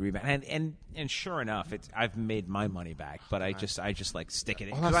figured it would rebound. And sure enough, I've made my money back. But I just like stick it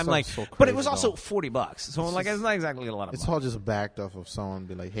in because I'm like, so but it was also $40, so I'm like, it's not exactly a lot of. It's money. all just backed off of someone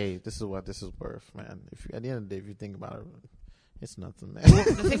be like, hey, this is what this is worth, man. At the end of the day, if you think about it. It's nothing, man. Well,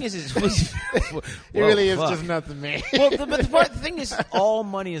 the thing is it really is just nothing, man. Well, but the thing is, all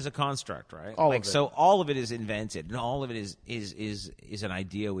money is a construct, right? All of it. So all of it is invented, and all of it is an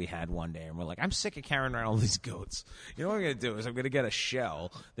idea we had one day, and we're like, I'm sick of carrying around all these goats. You know what I'm going to do is I'm going to get a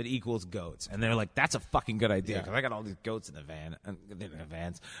shell that equals goats, and they're like, that's a fucking good idea because I got all these goats in the van,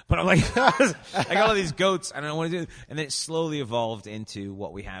 vans. But I'm like, I got all these goats, and I don't want to do it. And then it slowly evolved into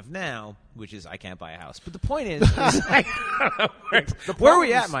what we have now, which is I can't buy a house. But the point is like, where are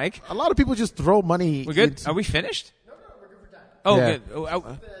we at, Mike? A lot of people just throw money. We're good? Are we finished? No, we're good for time. Oh, Yeah. good. The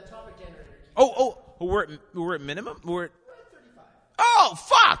topic generator. We're at minimum? We're at 35. Oh,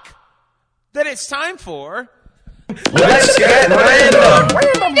 fuck! Then it's time for... Let's get random.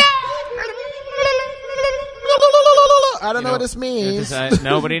 I don't know what this means.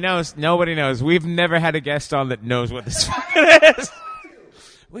 Nobody knows. Nobody knows. We've never had a guest on that knows what this fucking is.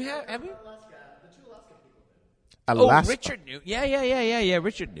 We have we? Alaska. Oh, Richard knew. Yeah.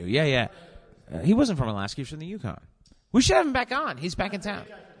 Richard knew. Yeah. He wasn't from Alaska. He was from the Yukon. We should have him back on. He's back in town.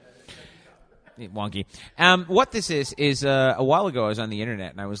 Wonky. What this is a while ago I was on the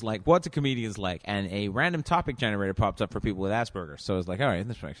internet and I was like, "What's a comedian's like?" And a random topic generator popped up for people with Asperger's. So I was like, "All right,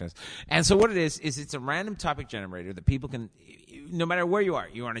 this makes sense." And so what it is it's a random topic generator that people can, no matter where you are,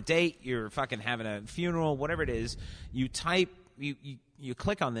 you're on a date, you're fucking having a funeral, whatever it is, you type, you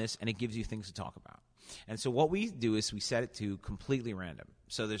click on this and it gives you things to talk about. And so what we do is we set it to completely random.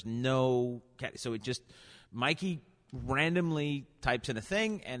 So there's no, so it just, Mikey randomly types in a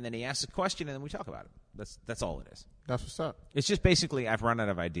thing, and then he asks a question, and then we talk about it. That's all it is. That's what's up. It's just basically I've run out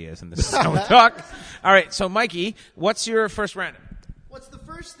of ideas, and this is how we talk. All right, so Mikey, what's your first random? What's the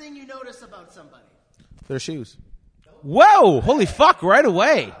first thing you notice about somebody? Their shoes. Whoa! Holy fuck! Right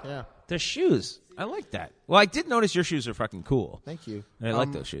away. Yeah. Their shoes. I like that. Well, I did notice your shoes are fucking cool. Thank you. I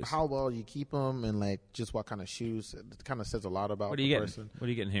like those shoes. How well you keep them, and like just what kind of shoes. It kind of says a lot about the person. What are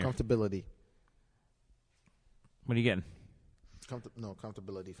you getting here? Comfortability. What are you getting?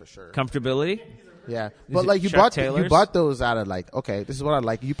 Comfortability for sure. Comfortability? Yeah, but like you bought those out of like, okay, this is what I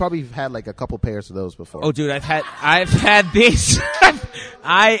like. You probably had like a couple pairs of those before. Oh, dude, I've had these.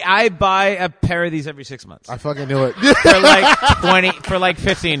 I buy a pair of these every 6 months. I fucking knew it. for like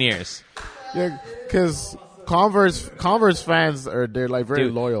 15 years. Yeah, because Converse fans they're like very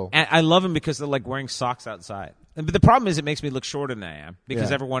loyal. And I love them because they're like wearing socks outside. But the problem is it makes me look shorter than I am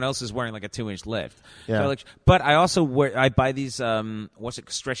because everyone else is wearing like a 2-inch lift. Yeah. So but I also I buy these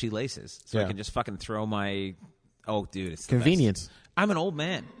stretchy laces so I can just fucking throw my. Oh, dude, it's the convenience. best. I'm an old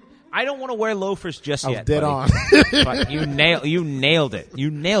man. I don't want to wear loafers just yet. Dead buddy. on. But you nailed it.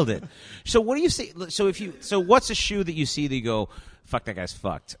 You nailed it. So what do you see? So what's a shoe that you see that you go, fuck, that guy's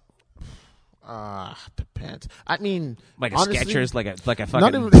fucked? Depends. I mean, like a honestly, Skechers, like a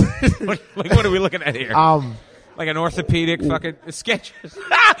fucking. What are we looking at here? Like an orthopedic fucking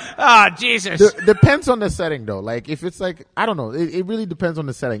Skechers. Jesus. Depends on the setting, though. Like, if it's like, I don't know. It really depends on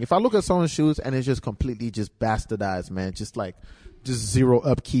the setting. If I look at someone's shoes and it's just completely just bastardized, man, just zero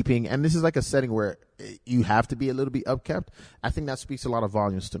upkeeping, and this is like a setting where you have to be a little bit upkept, I think that speaks a lot of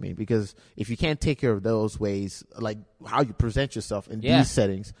volumes to me, because if you can't take care of those ways, like how you present yourself in these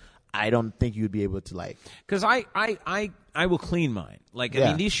settings, I don't think you'd be able to like. Because I will clean mine. Like, I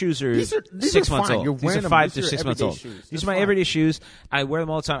mean, these shoes are, these 6 months fine. old. You're These are 5 to 6 months old. Shoes. These are my everyday shoes. I wear them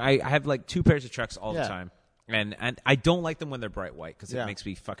all the time. I have like 2 pairs of Chucks all the time. And I don't like them when they're bright white because it makes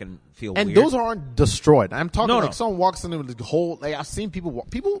me fucking feel weird. And those aren't destroyed. I'm talking like someone walks in with the whole, like I've seen people,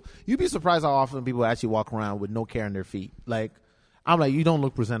 you'd be surprised how often people actually walk around with no care in their feet. Like, I'm like, you don't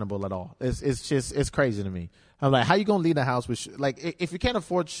look presentable at all. It's crazy to me. I'm like, how you gonna leave the house with like, if you can't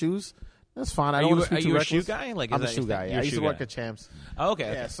afford shoes, that's fine. I don't want to speak too reckless. Are you a shoe guy? Like, I'm a shoe guy. Yeah. I used to work at Champs. Oh,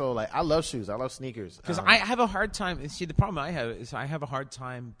 okay. Yeah, so like I love shoes. I love sneakers. Because I have a hard time. See, the problem I have is I have a hard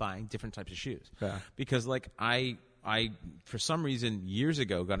time buying different types of shoes. Yeah. Because like I for some reason years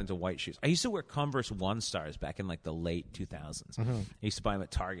ago got into white shoes. I used to wear Converse One Stars back in like the late 2000s. I used to buy them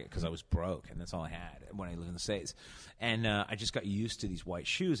at Target because I was broke and that's all I had when I lived in the States. And I just got used to these white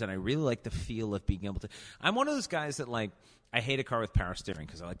shoes, and I really like the feel of being able to. I'm one of those guys that like. I hate a car with power steering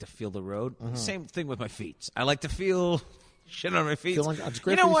because I like to feel the road. Same thing with my feet. I like to feel shit on my feet. It's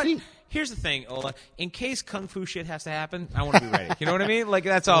great you know for what? your feet. Here's the thing, Ola. In case kung fu shit has to happen, I want to be ready. You know what I mean? Like,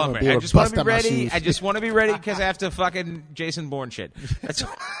 that's all I'm ready. I just want to be ready. I just want to be ready because I have to fucking Jason Bourne shit. That's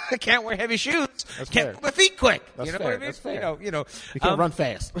I can't wear heavy shoes. Can't move my feet quick. That's you know fair. what I mean? That's fair. You know. You can't run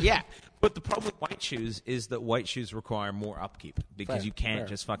fast. Yeah. But the problem with white shoes is that white shoes require more upkeep because you can't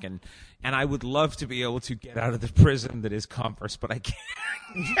just fucking. And I would love to be able to get out of the prison that is Converse, but I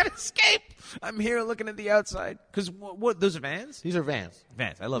can't escape. I'm here looking at the outside because what? Those are Vans. These are Vans.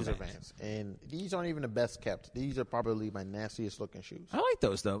 Vans. I love These Vans. are Vans, and these aren't even the best kept. These are probably my nastiest looking shoes. I like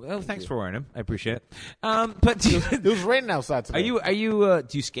those though. Oh, thanks for wearing them. I appreciate it. But it was raining outside today. Are you?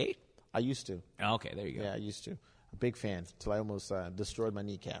 Do you skate? I used to. Oh, okay, there you go. Yeah, I used to. A big fan till I almost destroyed my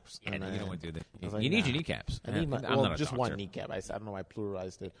kneecaps. Yeah, you don't want to do that. Like, you need your kneecaps. I need I'm well, not a just doctor. one kneecap. I don't know why I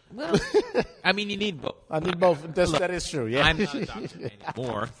pluralized it. Well, I mean, you need both. I need both. That is true. Yeah, I'm not a doctor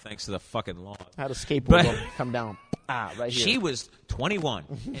anymore, thanks to the fucking law. I had a skateboard come down. Right here. She was 21.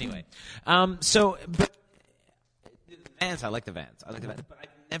 Anyway, but Vans, I like the Vans. But I've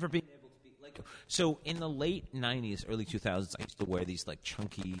never been able to be like. So in the late 90s, early 2000s, I used to wear these like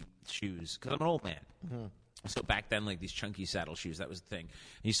chunky shoes because I'm an old man. Mm-hmm. So back then, like these chunky saddle shoes, that was the thing.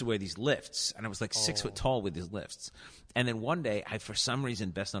 I used to wear these lifts, and I was like 6 foot tall with these lifts. And then one day, I, for some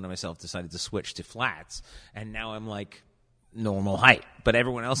reason, best known to myself, decided to switch to flats, and now I'm like normal height. But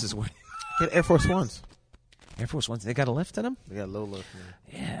everyone else is wearing Get Air Force Ones. Air Force Ones. They got a lift in them. They got a low lift.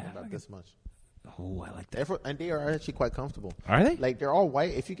 Man. Yeah, about this much. Oh, I like that. And they are actually quite comfortable. Are they? Like they're all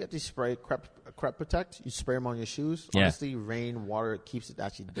white. If you get these Crep Protect. You spray them on your shoes. Yeah. Honestly, rain, water, it keeps it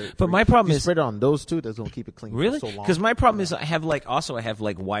actually dirty. But my problem is, is spray it on those two. That's gonna keep it clean. Really? For so long. Because my problem is I have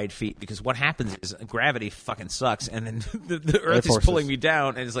wide feet. Because what happens is gravity fucking sucks, and then the earth is pulling me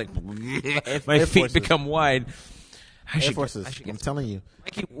down, and it's like my feet become wide. Air Forces. I'm telling you,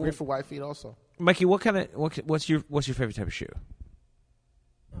 Mikey, great for wide feet also. Mikey, what's your favorite type of shoe?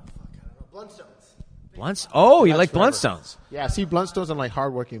 Blundstones. Blunts? Oh, you That's like Blundstones? Yeah, see, Blundstones are like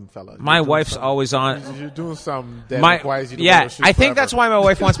hardworking fellas. My wife's always on. You're doing something that requires you to wear those shoes I think forever. that's why my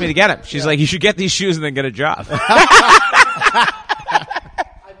wife wants me to get them. She's like, you should get these shoes and then get a job. I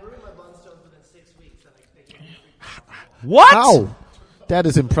ruined my Blundstones within 6 weeks, and I think What? Wow, that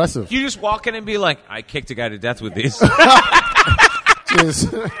is impressive. You just walk in and be like, I kicked a guy to death with these.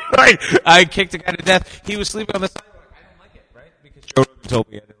 Jeez. Right. I kicked a guy to death. He was sleeping on the sidewalk. I don't like it, right? Because Joe told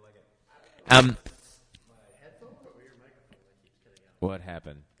me I didn't like it. What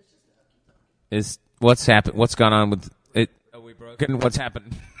happened? What's happened? What's gone on with it? Are we broken? What's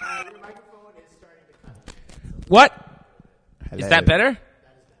happened? your microphone is starting to come. What? Hello. Is that better?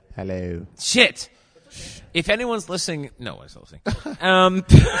 Hello. Shit. If anyone's listening, no one's listening. Where are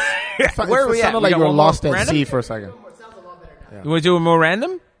we It at? sounded We like got you were one more lost at random? sea for a second. It sounds a lot better now. You want to do a more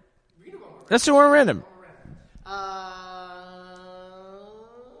random? Let's do more random.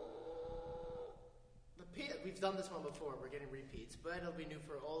 We've done this one before. We're getting repeats, but it'll be new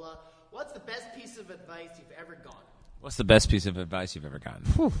for Ola. What's the best piece of advice you've ever gotten? What's the best piece of advice you've ever gotten?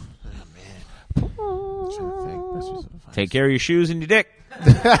 Take care of your shoes and your dick.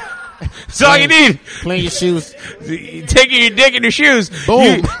 That's all you need. Clean your shoes. Taking your dick and your shoes.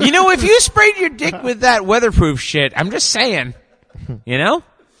 Boom. You know, if you sprayed your dick with that weatherproof shit, I'm just saying. You know?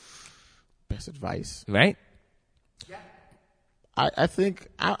 Best advice. Right? I think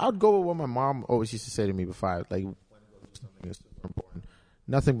I'd go with what my mom always used to say to me before. Like, something is super important.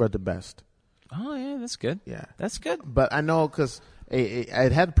 Nothing but the best. Oh, yeah, that's good. Yeah. That's good. But I know because I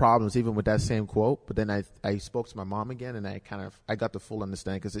had problems even with that same quote. But then I spoke to my mom again, and I got the full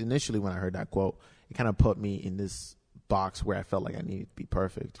understanding. Because initially when I heard that quote, it kind of put me in this box where I felt like I needed to be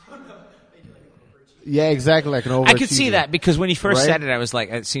perfect. Yeah, exactly. Like an overachiever. I could see that because when he first Right? said it, I was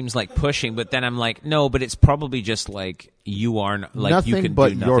like, it seems like pushing. But then I'm like, no, but it's probably just like you are like Nothing you can but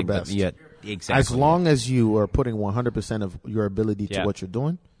do your nothing best. but yeah, exactly. As long as you are putting 100% of your ability to Yeah. what you're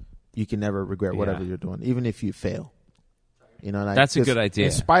doing, you can never regret whatever Yeah. you're doing, even if you fail. You know, That's a good idea.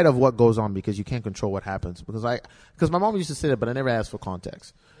 In spite of what goes on, because you can't control what happens. Because my mom used to say that, but I never asked for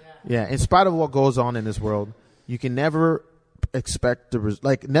context. Yeah. In spite of what goes on in this world, you can never expect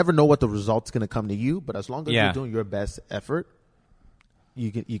never know what the result's going to come to you. But as long as you're doing your best effort,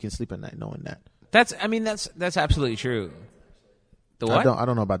 you can sleep at night knowing that. That's absolutely true. The what? I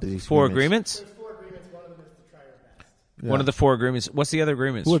don't know about these 4 agreements. There's 4 agreements. One of them is to try your best. Yeah. One of the 4 agreements. What's the other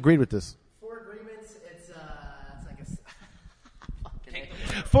agreements? Who agreed with this? 4 agreements. It's like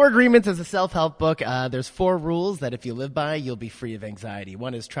a 4 agreements is a self-help book. There's 4 rules that if you live by, you'll be free of anxiety.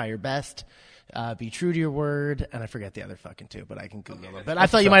 One is try your best, be true to your word, and I forget the other fucking 2, but I can Google it. But I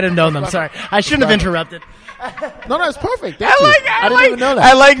thought you might have known them. Sorry, I shouldn't have interrupted. No, it's perfect. Thank you. I didn't even know that.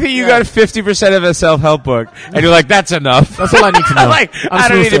 I like that you got 50% of a self-help book, and you're like, that's enough. That's all I need to know. I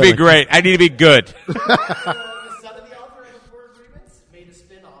don't need to be great. I need to be good. The son of the author of the 4 agreements made a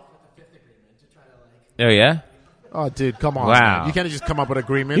spin-off with the 5th agreement to try to Oh yeah. Oh, dude, come on. Wow. Man. You can't just come up with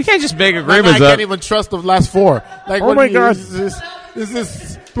agreements. You can't just make Like, agreements I up. can't even trust the last 4. Like, Oh what my do you- God. Is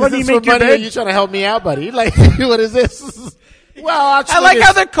this What do you for make your money or bed? you trying to help me out, buddy? Like, what is this? Well, actually, I like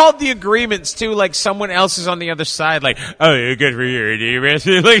how they're called the agreements too. Like someone else is on the other side. Like, oh, you're good for your agreements.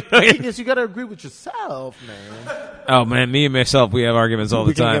 Like, Yes, you got to agree with yourself, man. oh man, me and myself, we have arguments all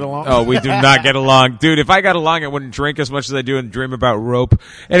We the can time. get along? Oh, we do not get along, dude. If I got along, I wouldn't drink as much as I do and dream about rope.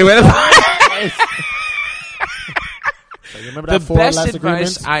 Anyway, You remember the that 4 best last advice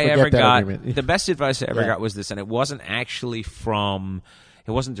agreements? I Forget ever that got. agreement. The best advice I ever Yeah. got was this, and it wasn't actually from.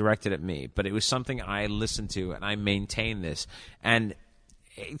 It wasn't directed at me, but it was something I listened to, and I maintain this. And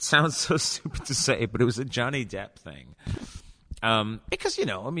it sounds so stupid to say, but it was a Johnny Depp thing. Because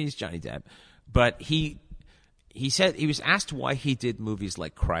he's Johnny Depp, but he said he was asked why he did movies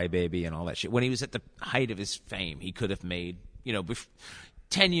like Cry Baby and all that shit when he was at the height of his fame. He could have made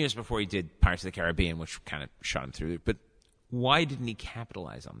 10 years before he did Pirates of the Caribbean, which kind of shot him through. But why didn't he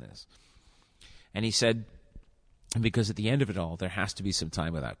capitalize on this? And he said, because at the end of it all, there has to be some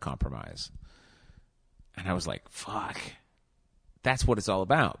time without compromise. And I was like, fuck. That's what it's all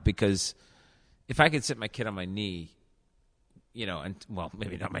about. Because if I could sit my kid on my knee, and well,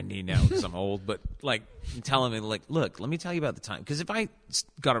 maybe not my knee now because I'm old, but like tell him, like, look, let me tell you about the time. Because if I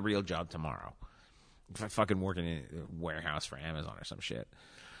got a real job tomorrow, if I fucking work in a warehouse for Amazon or some shit,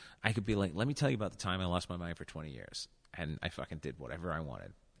 I could be like, let me tell you about the time I lost my mind for 20 years. And I fucking did whatever I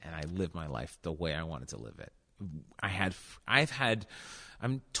wanted. And I lived my life the way I wanted to live it.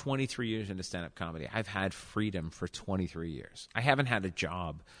 I'm 23 years into stand-up comedy. I've had freedom for 23 years. I haven't had a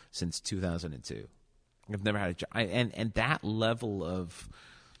job since 2002. I've never had a job. And that level of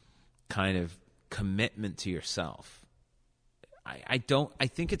kind of commitment to yourself, I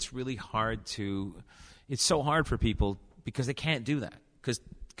think it's really hard it's so hard for people because they can't do that.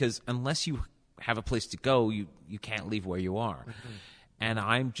 Because unless you have a place to go, you can't leave where you are. Mm-hmm. And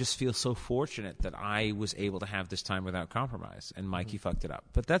I just feel so fortunate that I was able to have this time without compromise. And Mikey fucked it up,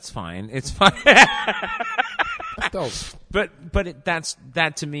 but that's fine. It's fine. That's dope. But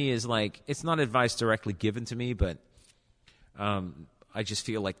that to me is like, it's not advice directly given to me, but I just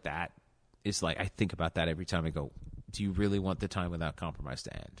feel like that is like, I think about that every time I go, do you really want the time without compromise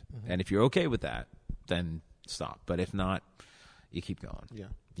to end? Mm-hmm. And if you're okay with that, then stop. But if not, you keep going. Yeah.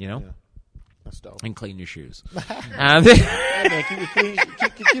 You know? Yeah. That's dope. And clean your shoes. Hey, man,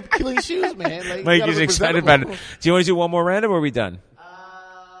 keep clean shoes, man. Like, Mike is excited about it. Do you want to do one more random, or are we done? We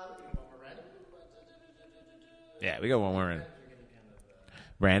got one more random. Yeah, we got one more random.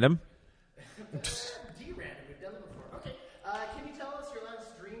 Random? D-random. We've done it before. Okay. Can you tell us your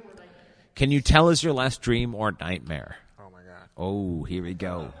last dream or nightmare? Can you tell us your last dream or nightmare? Oh, my God. Oh, here we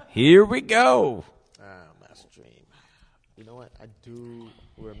go. Here we go. Last dream. You know what? I do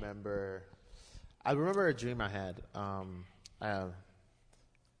remember... I remember a dream I had. The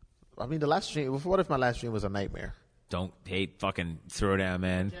last dream. What if my last dream was a nightmare? Don't hate fucking throw down,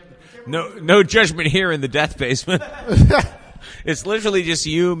 man. No judgment here in the death basement. It's literally just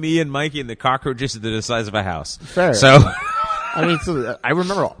you, me, and Mikey, and the cockroaches that are the size of a house. Fair. So, I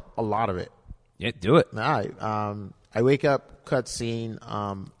remember a lot of it. Yeah, do it. All right. I wake up, cutscene.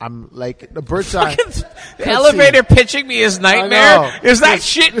 I'm like the bird's eye. The elevator pitching me his nightmare. Is that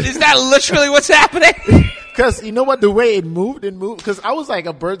shit? Is that literally what's happening? Because you know what? The way it moved. Because I was like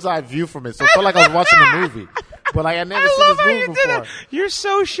a bird's eye view from it, so it felt like I was watching a movie. But like I never seen this movie before. You're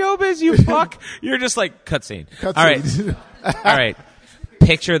so showbiz, you fuck. You're just like cutscene. All right, all right.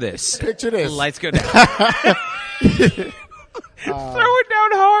 Picture this. Lights go down. Throw it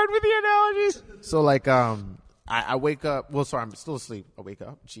down hard with the analogies. So like I wake up. Well, sorry, I'm still asleep. I wake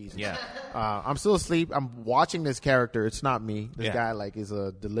up. Jesus. Yeah. I'm still asleep. I'm watching this character. It's not me. This guy like is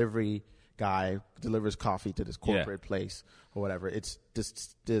a delivery guy, delivers coffee to this corporate place or whatever. It's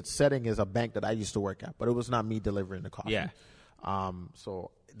this. The setting is a bank that I used to work at, but it was not me delivering the coffee. Yeah.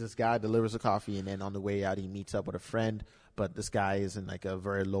 So this guy delivers the coffee, and then on the way out, he meets up with a friend. But this guy is in like a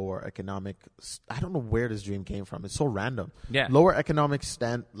very lower economic. I don't know where this dream came from. It's so random. Yeah. Lower economic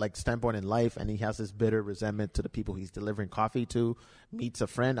standpoint in life, and he has this bitter resentment to the people he's delivering coffee to. Meets a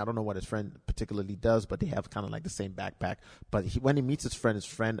friend. I don't know what his friend particularly does, but they have kind of like the same backpack. But when he meets his friend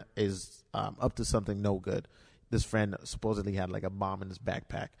is up to something no good. This friend supposedly had like a bomb in his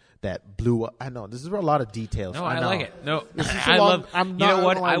backpack that blew up. I know this is a lot of details. No, I like it. No, I love. You know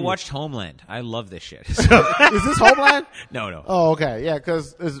what? I watched Homeland. I love this shit. Is this Homeland? No. Oh, okay. Yeah,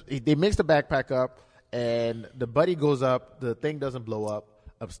 because they mix the backpack up, and the buddy goes up. The thing doesn't blow up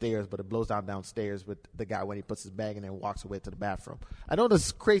upstairs, but it blows downstairs with the guy when he puts his bag and then walks away to the bathroom. I know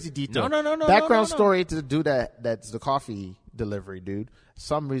this crazy detail. No. Background story to do that's the coffee delivery dude.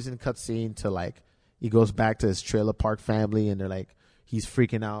 Some reason cutscene to like. He goes back to his trailer park family, and they're like, he's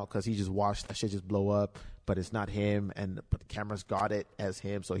freaking out because he just watched that shit just blow up, but it's not him, but the cameras got it as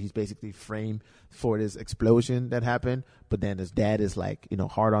him, so he's basically framed for this explosion that happened. But then his dad is like,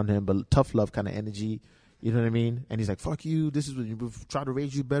 hard on him, but tough love kind of energy. You know what I mean? And he's like, "Fuck you! This is what we've tried to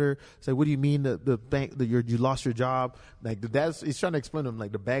raise you better." It's like, "What do you mean the bank? You lost your job?" Like the dad's, he's trying to explain to him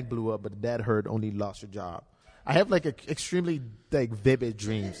like the bank blew up, but the dad heard only you lost your job. I have like extremely like vivid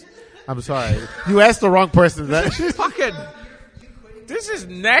dreams. I'm sorry. You asked the wrong person. That fucking. This is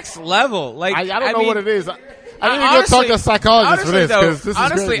next level. Like I don't know what it is. I need to go talk to a psychologist for this. Though, this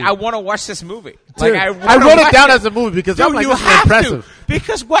honestly, crazy. I want to watch this movie. Dude, like I wrote it down as a movie because I'm like, you this is have impressive. To,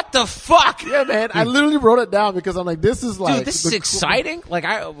 because what the fuck? Yeah, man. I literally wrote it down because I'm like, this is like, dude, this is exciting. Like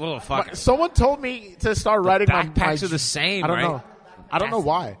fuck. Someone told me to start writing. Backpacks are the same. I don't know. I don't know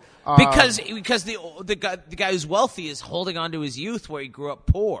why. Because the guy who's wealthy is holding on to his youth where he grew up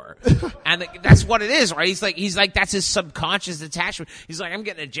poor, and that's what it is, right? He's like that's his subconscious attachment. He's like, I'm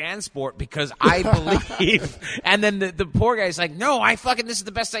getting a JanSport because I believe, and then the poor guy's like, no, this is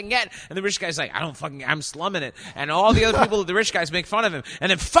the best I can get, and the rich guy's like, I'm slumming it, and all the other people, the rich guys make fun of him,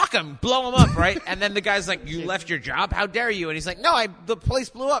 and then fuck him, blow him up, right? And then the guy's like, you left your job? How dare you? And he's like, no, the place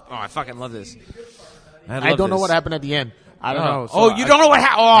blew up. Oh, I fucking love this. I don't know what happened at the end. I don't know. So you don't know what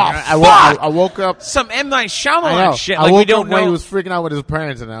happened? I woke up. Some M. Night Shyamalan shit. I like woke we don't up know. when he was freaking out with his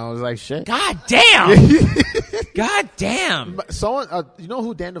parents, and I was like, shit. God damn. God damn. Someone, you know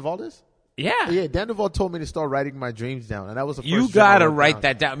who Dan Duvall is? Yeah. Dan Duvall told me to start writing my dreams down, and that was the first. You dream I gotta wrote write down.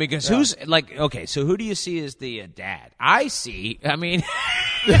 that down because who's like okay? So who do you see as the dad? I see. I mean,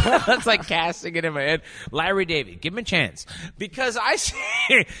 that's like casting it in my head. Larry David, give him a chance because I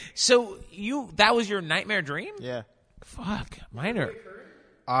see. So that was your nightmare dream? Yeah. Fuck, mine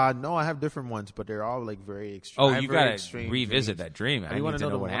are. No, I have different ones, but they're all like very extreme. Oh, you gotta revisit that dream. You want to know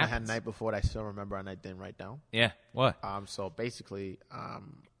the what one I happened had night before that I still remember and I didn't write down? Yeah. What? So basically,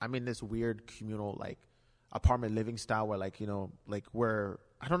 I'm in this weird communal like apartment living style where like like where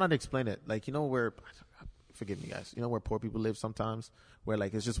I don't know how to explain it. Like where, forgive me guys, where poor people live sometimes, where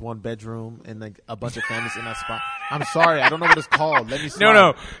like it's just one bedroom and like a bunch of families in that spot. I'm sorry, I don't know what it's called. Let me.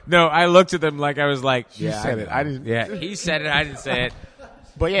 No. I looked at them like I was like, you said it. I didn't. Yeah, he said it. I didn't say it.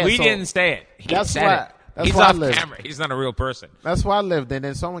 But yeah, we didn't say it. He that's said why. it. That's He's why I off lived. camera. He's not a real person. That's why I lived. And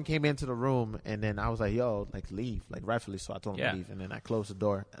then someone came into the room, and then I was like, "Yo, like leave, like rightfully so." I told him to leave, and then I closed the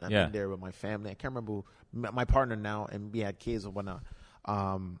door. And I've been there with my family. I can't remember my partner now, and we had kids and whatnot.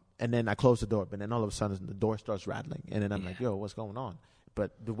 And then I closed the door, but then all of a sudden the door starts rattling, and then I'm like, "Yo, what's going on?"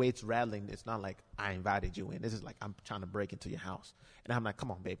 But the way it's rattling, it's not like I invited you in. This is like I'm trying to break into your house, and I'm like,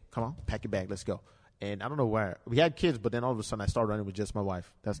 "Come on, babe, come on, pack your bag, let's go." And I don't know where. We had kids, but then all of a sudden I started running with just my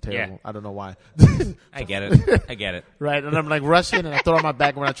wife. That's terrible. Yeah. I don't know why. I get it. Right. And I'm like rushing and I throw on my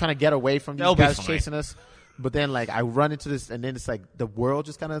back and I'm trying to get away from these guys chasing us. But then like I run into this and then it's like the world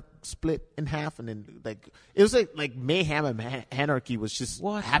just kind of split in half. And then like it was like mayhem and anarchy was just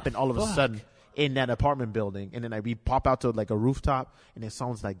happened all of a sudden in that apartment building. And then we pop out to like a rooftop and then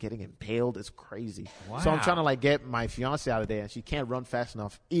someone's like getting impaled. It's crazy. Wow. So I'm trying to like get my fiance out of there and she can't run fast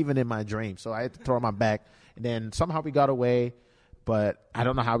enough even in my dream. So I had to throw on my back and then somehow we got away, but I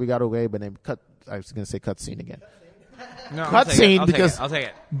don't know how we got away, but then I was going to say cut scene again. No, cut scene because I'll take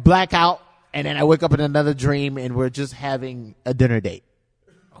it. Blackout and then I wake up in another dream and we're just having a dinner date.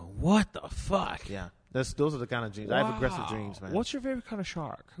 What the fuck? Yeah. Those are the kind of dreams. Wow. I have aggressive dreams, man. What's your favorite kind of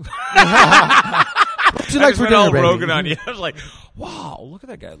shark? What you like for dinner, all baby? Rogan on you. I was like, wow, look at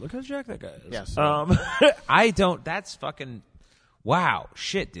that guy. Look how jacked that guy is. Yes. I don't. That's fucking. Wow,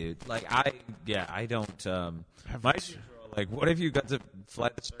 shit, dude. Like I don't. My dreams are like, what if you got to fly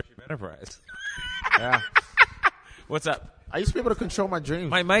the Starship Enterprise? Yeah. What's up? I used to be able to control my dreams.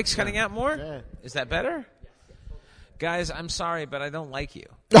 My mic's cutting out more. Yeah. Is that better? Guys, I'm sorry, but I don't like you.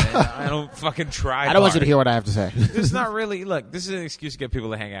 And I don't fucking try. I don't want you to hear what I have to say. This is not really. Look, this is an excuse to get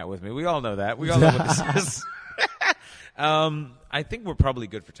people to hang out with me. We all know that. We all know what this is. I think we're probably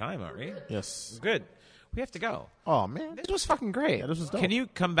good for time, aren't we? Yes. Good. We have to go. Oh man, This was fucking great. Yeah, this was dope. Can you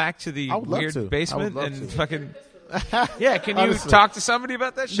come back to the I would love weird to. basement I would and love to. fucking? Yeah, can you Honestly. talk to somebody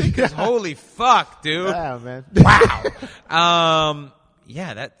about that shit? Because holy fuck, dude! Yeah, man. Wow.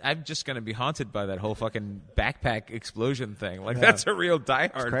 Yeah, that I'm just gonna be haunted by that whole fucking backpack explosion thing. Like that's a real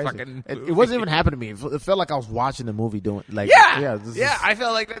diehard fucking. It wasn't even happening to me. It felt like I was watching the movie doing like. Yeah, yeah. I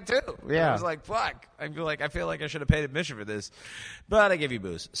felt like that too. Yeah. I was like, fuck. I feel like I should have paid admission for this, but I gave you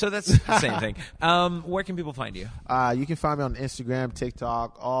booze, so that's the same thing. Where can people find you? You can find me on Instagram,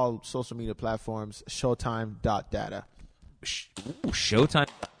 TikTok, all social media platforms. Showtime.data. Showtime.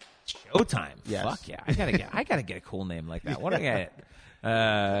 Yes. Fuck yeah. I gotta get a cool name like that. What do I get?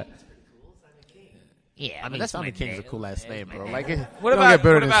 Yeah, I mean, Sonic King's a cool ass name, bro. Like, what about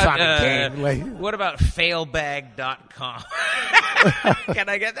about Sonic King? Like, what about failbag.com? Can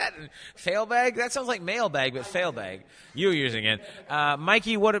I get that? Failbag? That sounds like mailbag, but failbag. You're using it.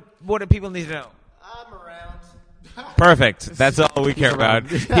 Mikey, what do people need to know? I'm around. Perfect. That's all we care about.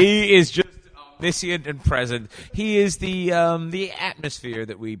 He is just omniscient and present. He is the atmosphere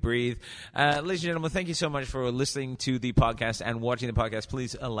that we breathe. Ladies and gentlemen, thank you so much for listening to the podcast and watching the podcast.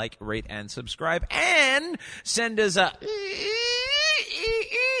 Please like, rate, and subscribe, and send us a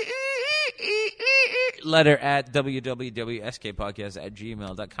letter at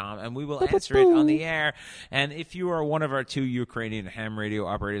www.skpodcast@gmail.com, and we will answer it on the air. And if you are one of our 2 Ukrainian ham radio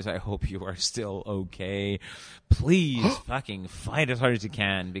operators, I hope you are still okay. Please fucking fight as hard as you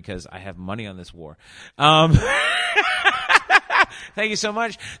can, because I have money on this war. Thank you so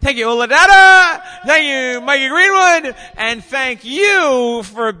much. Thank you, OLA DADA. Thank you, Mikey Greenwood. And thank you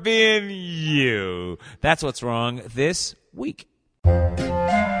for being you. That's what's wrong this week.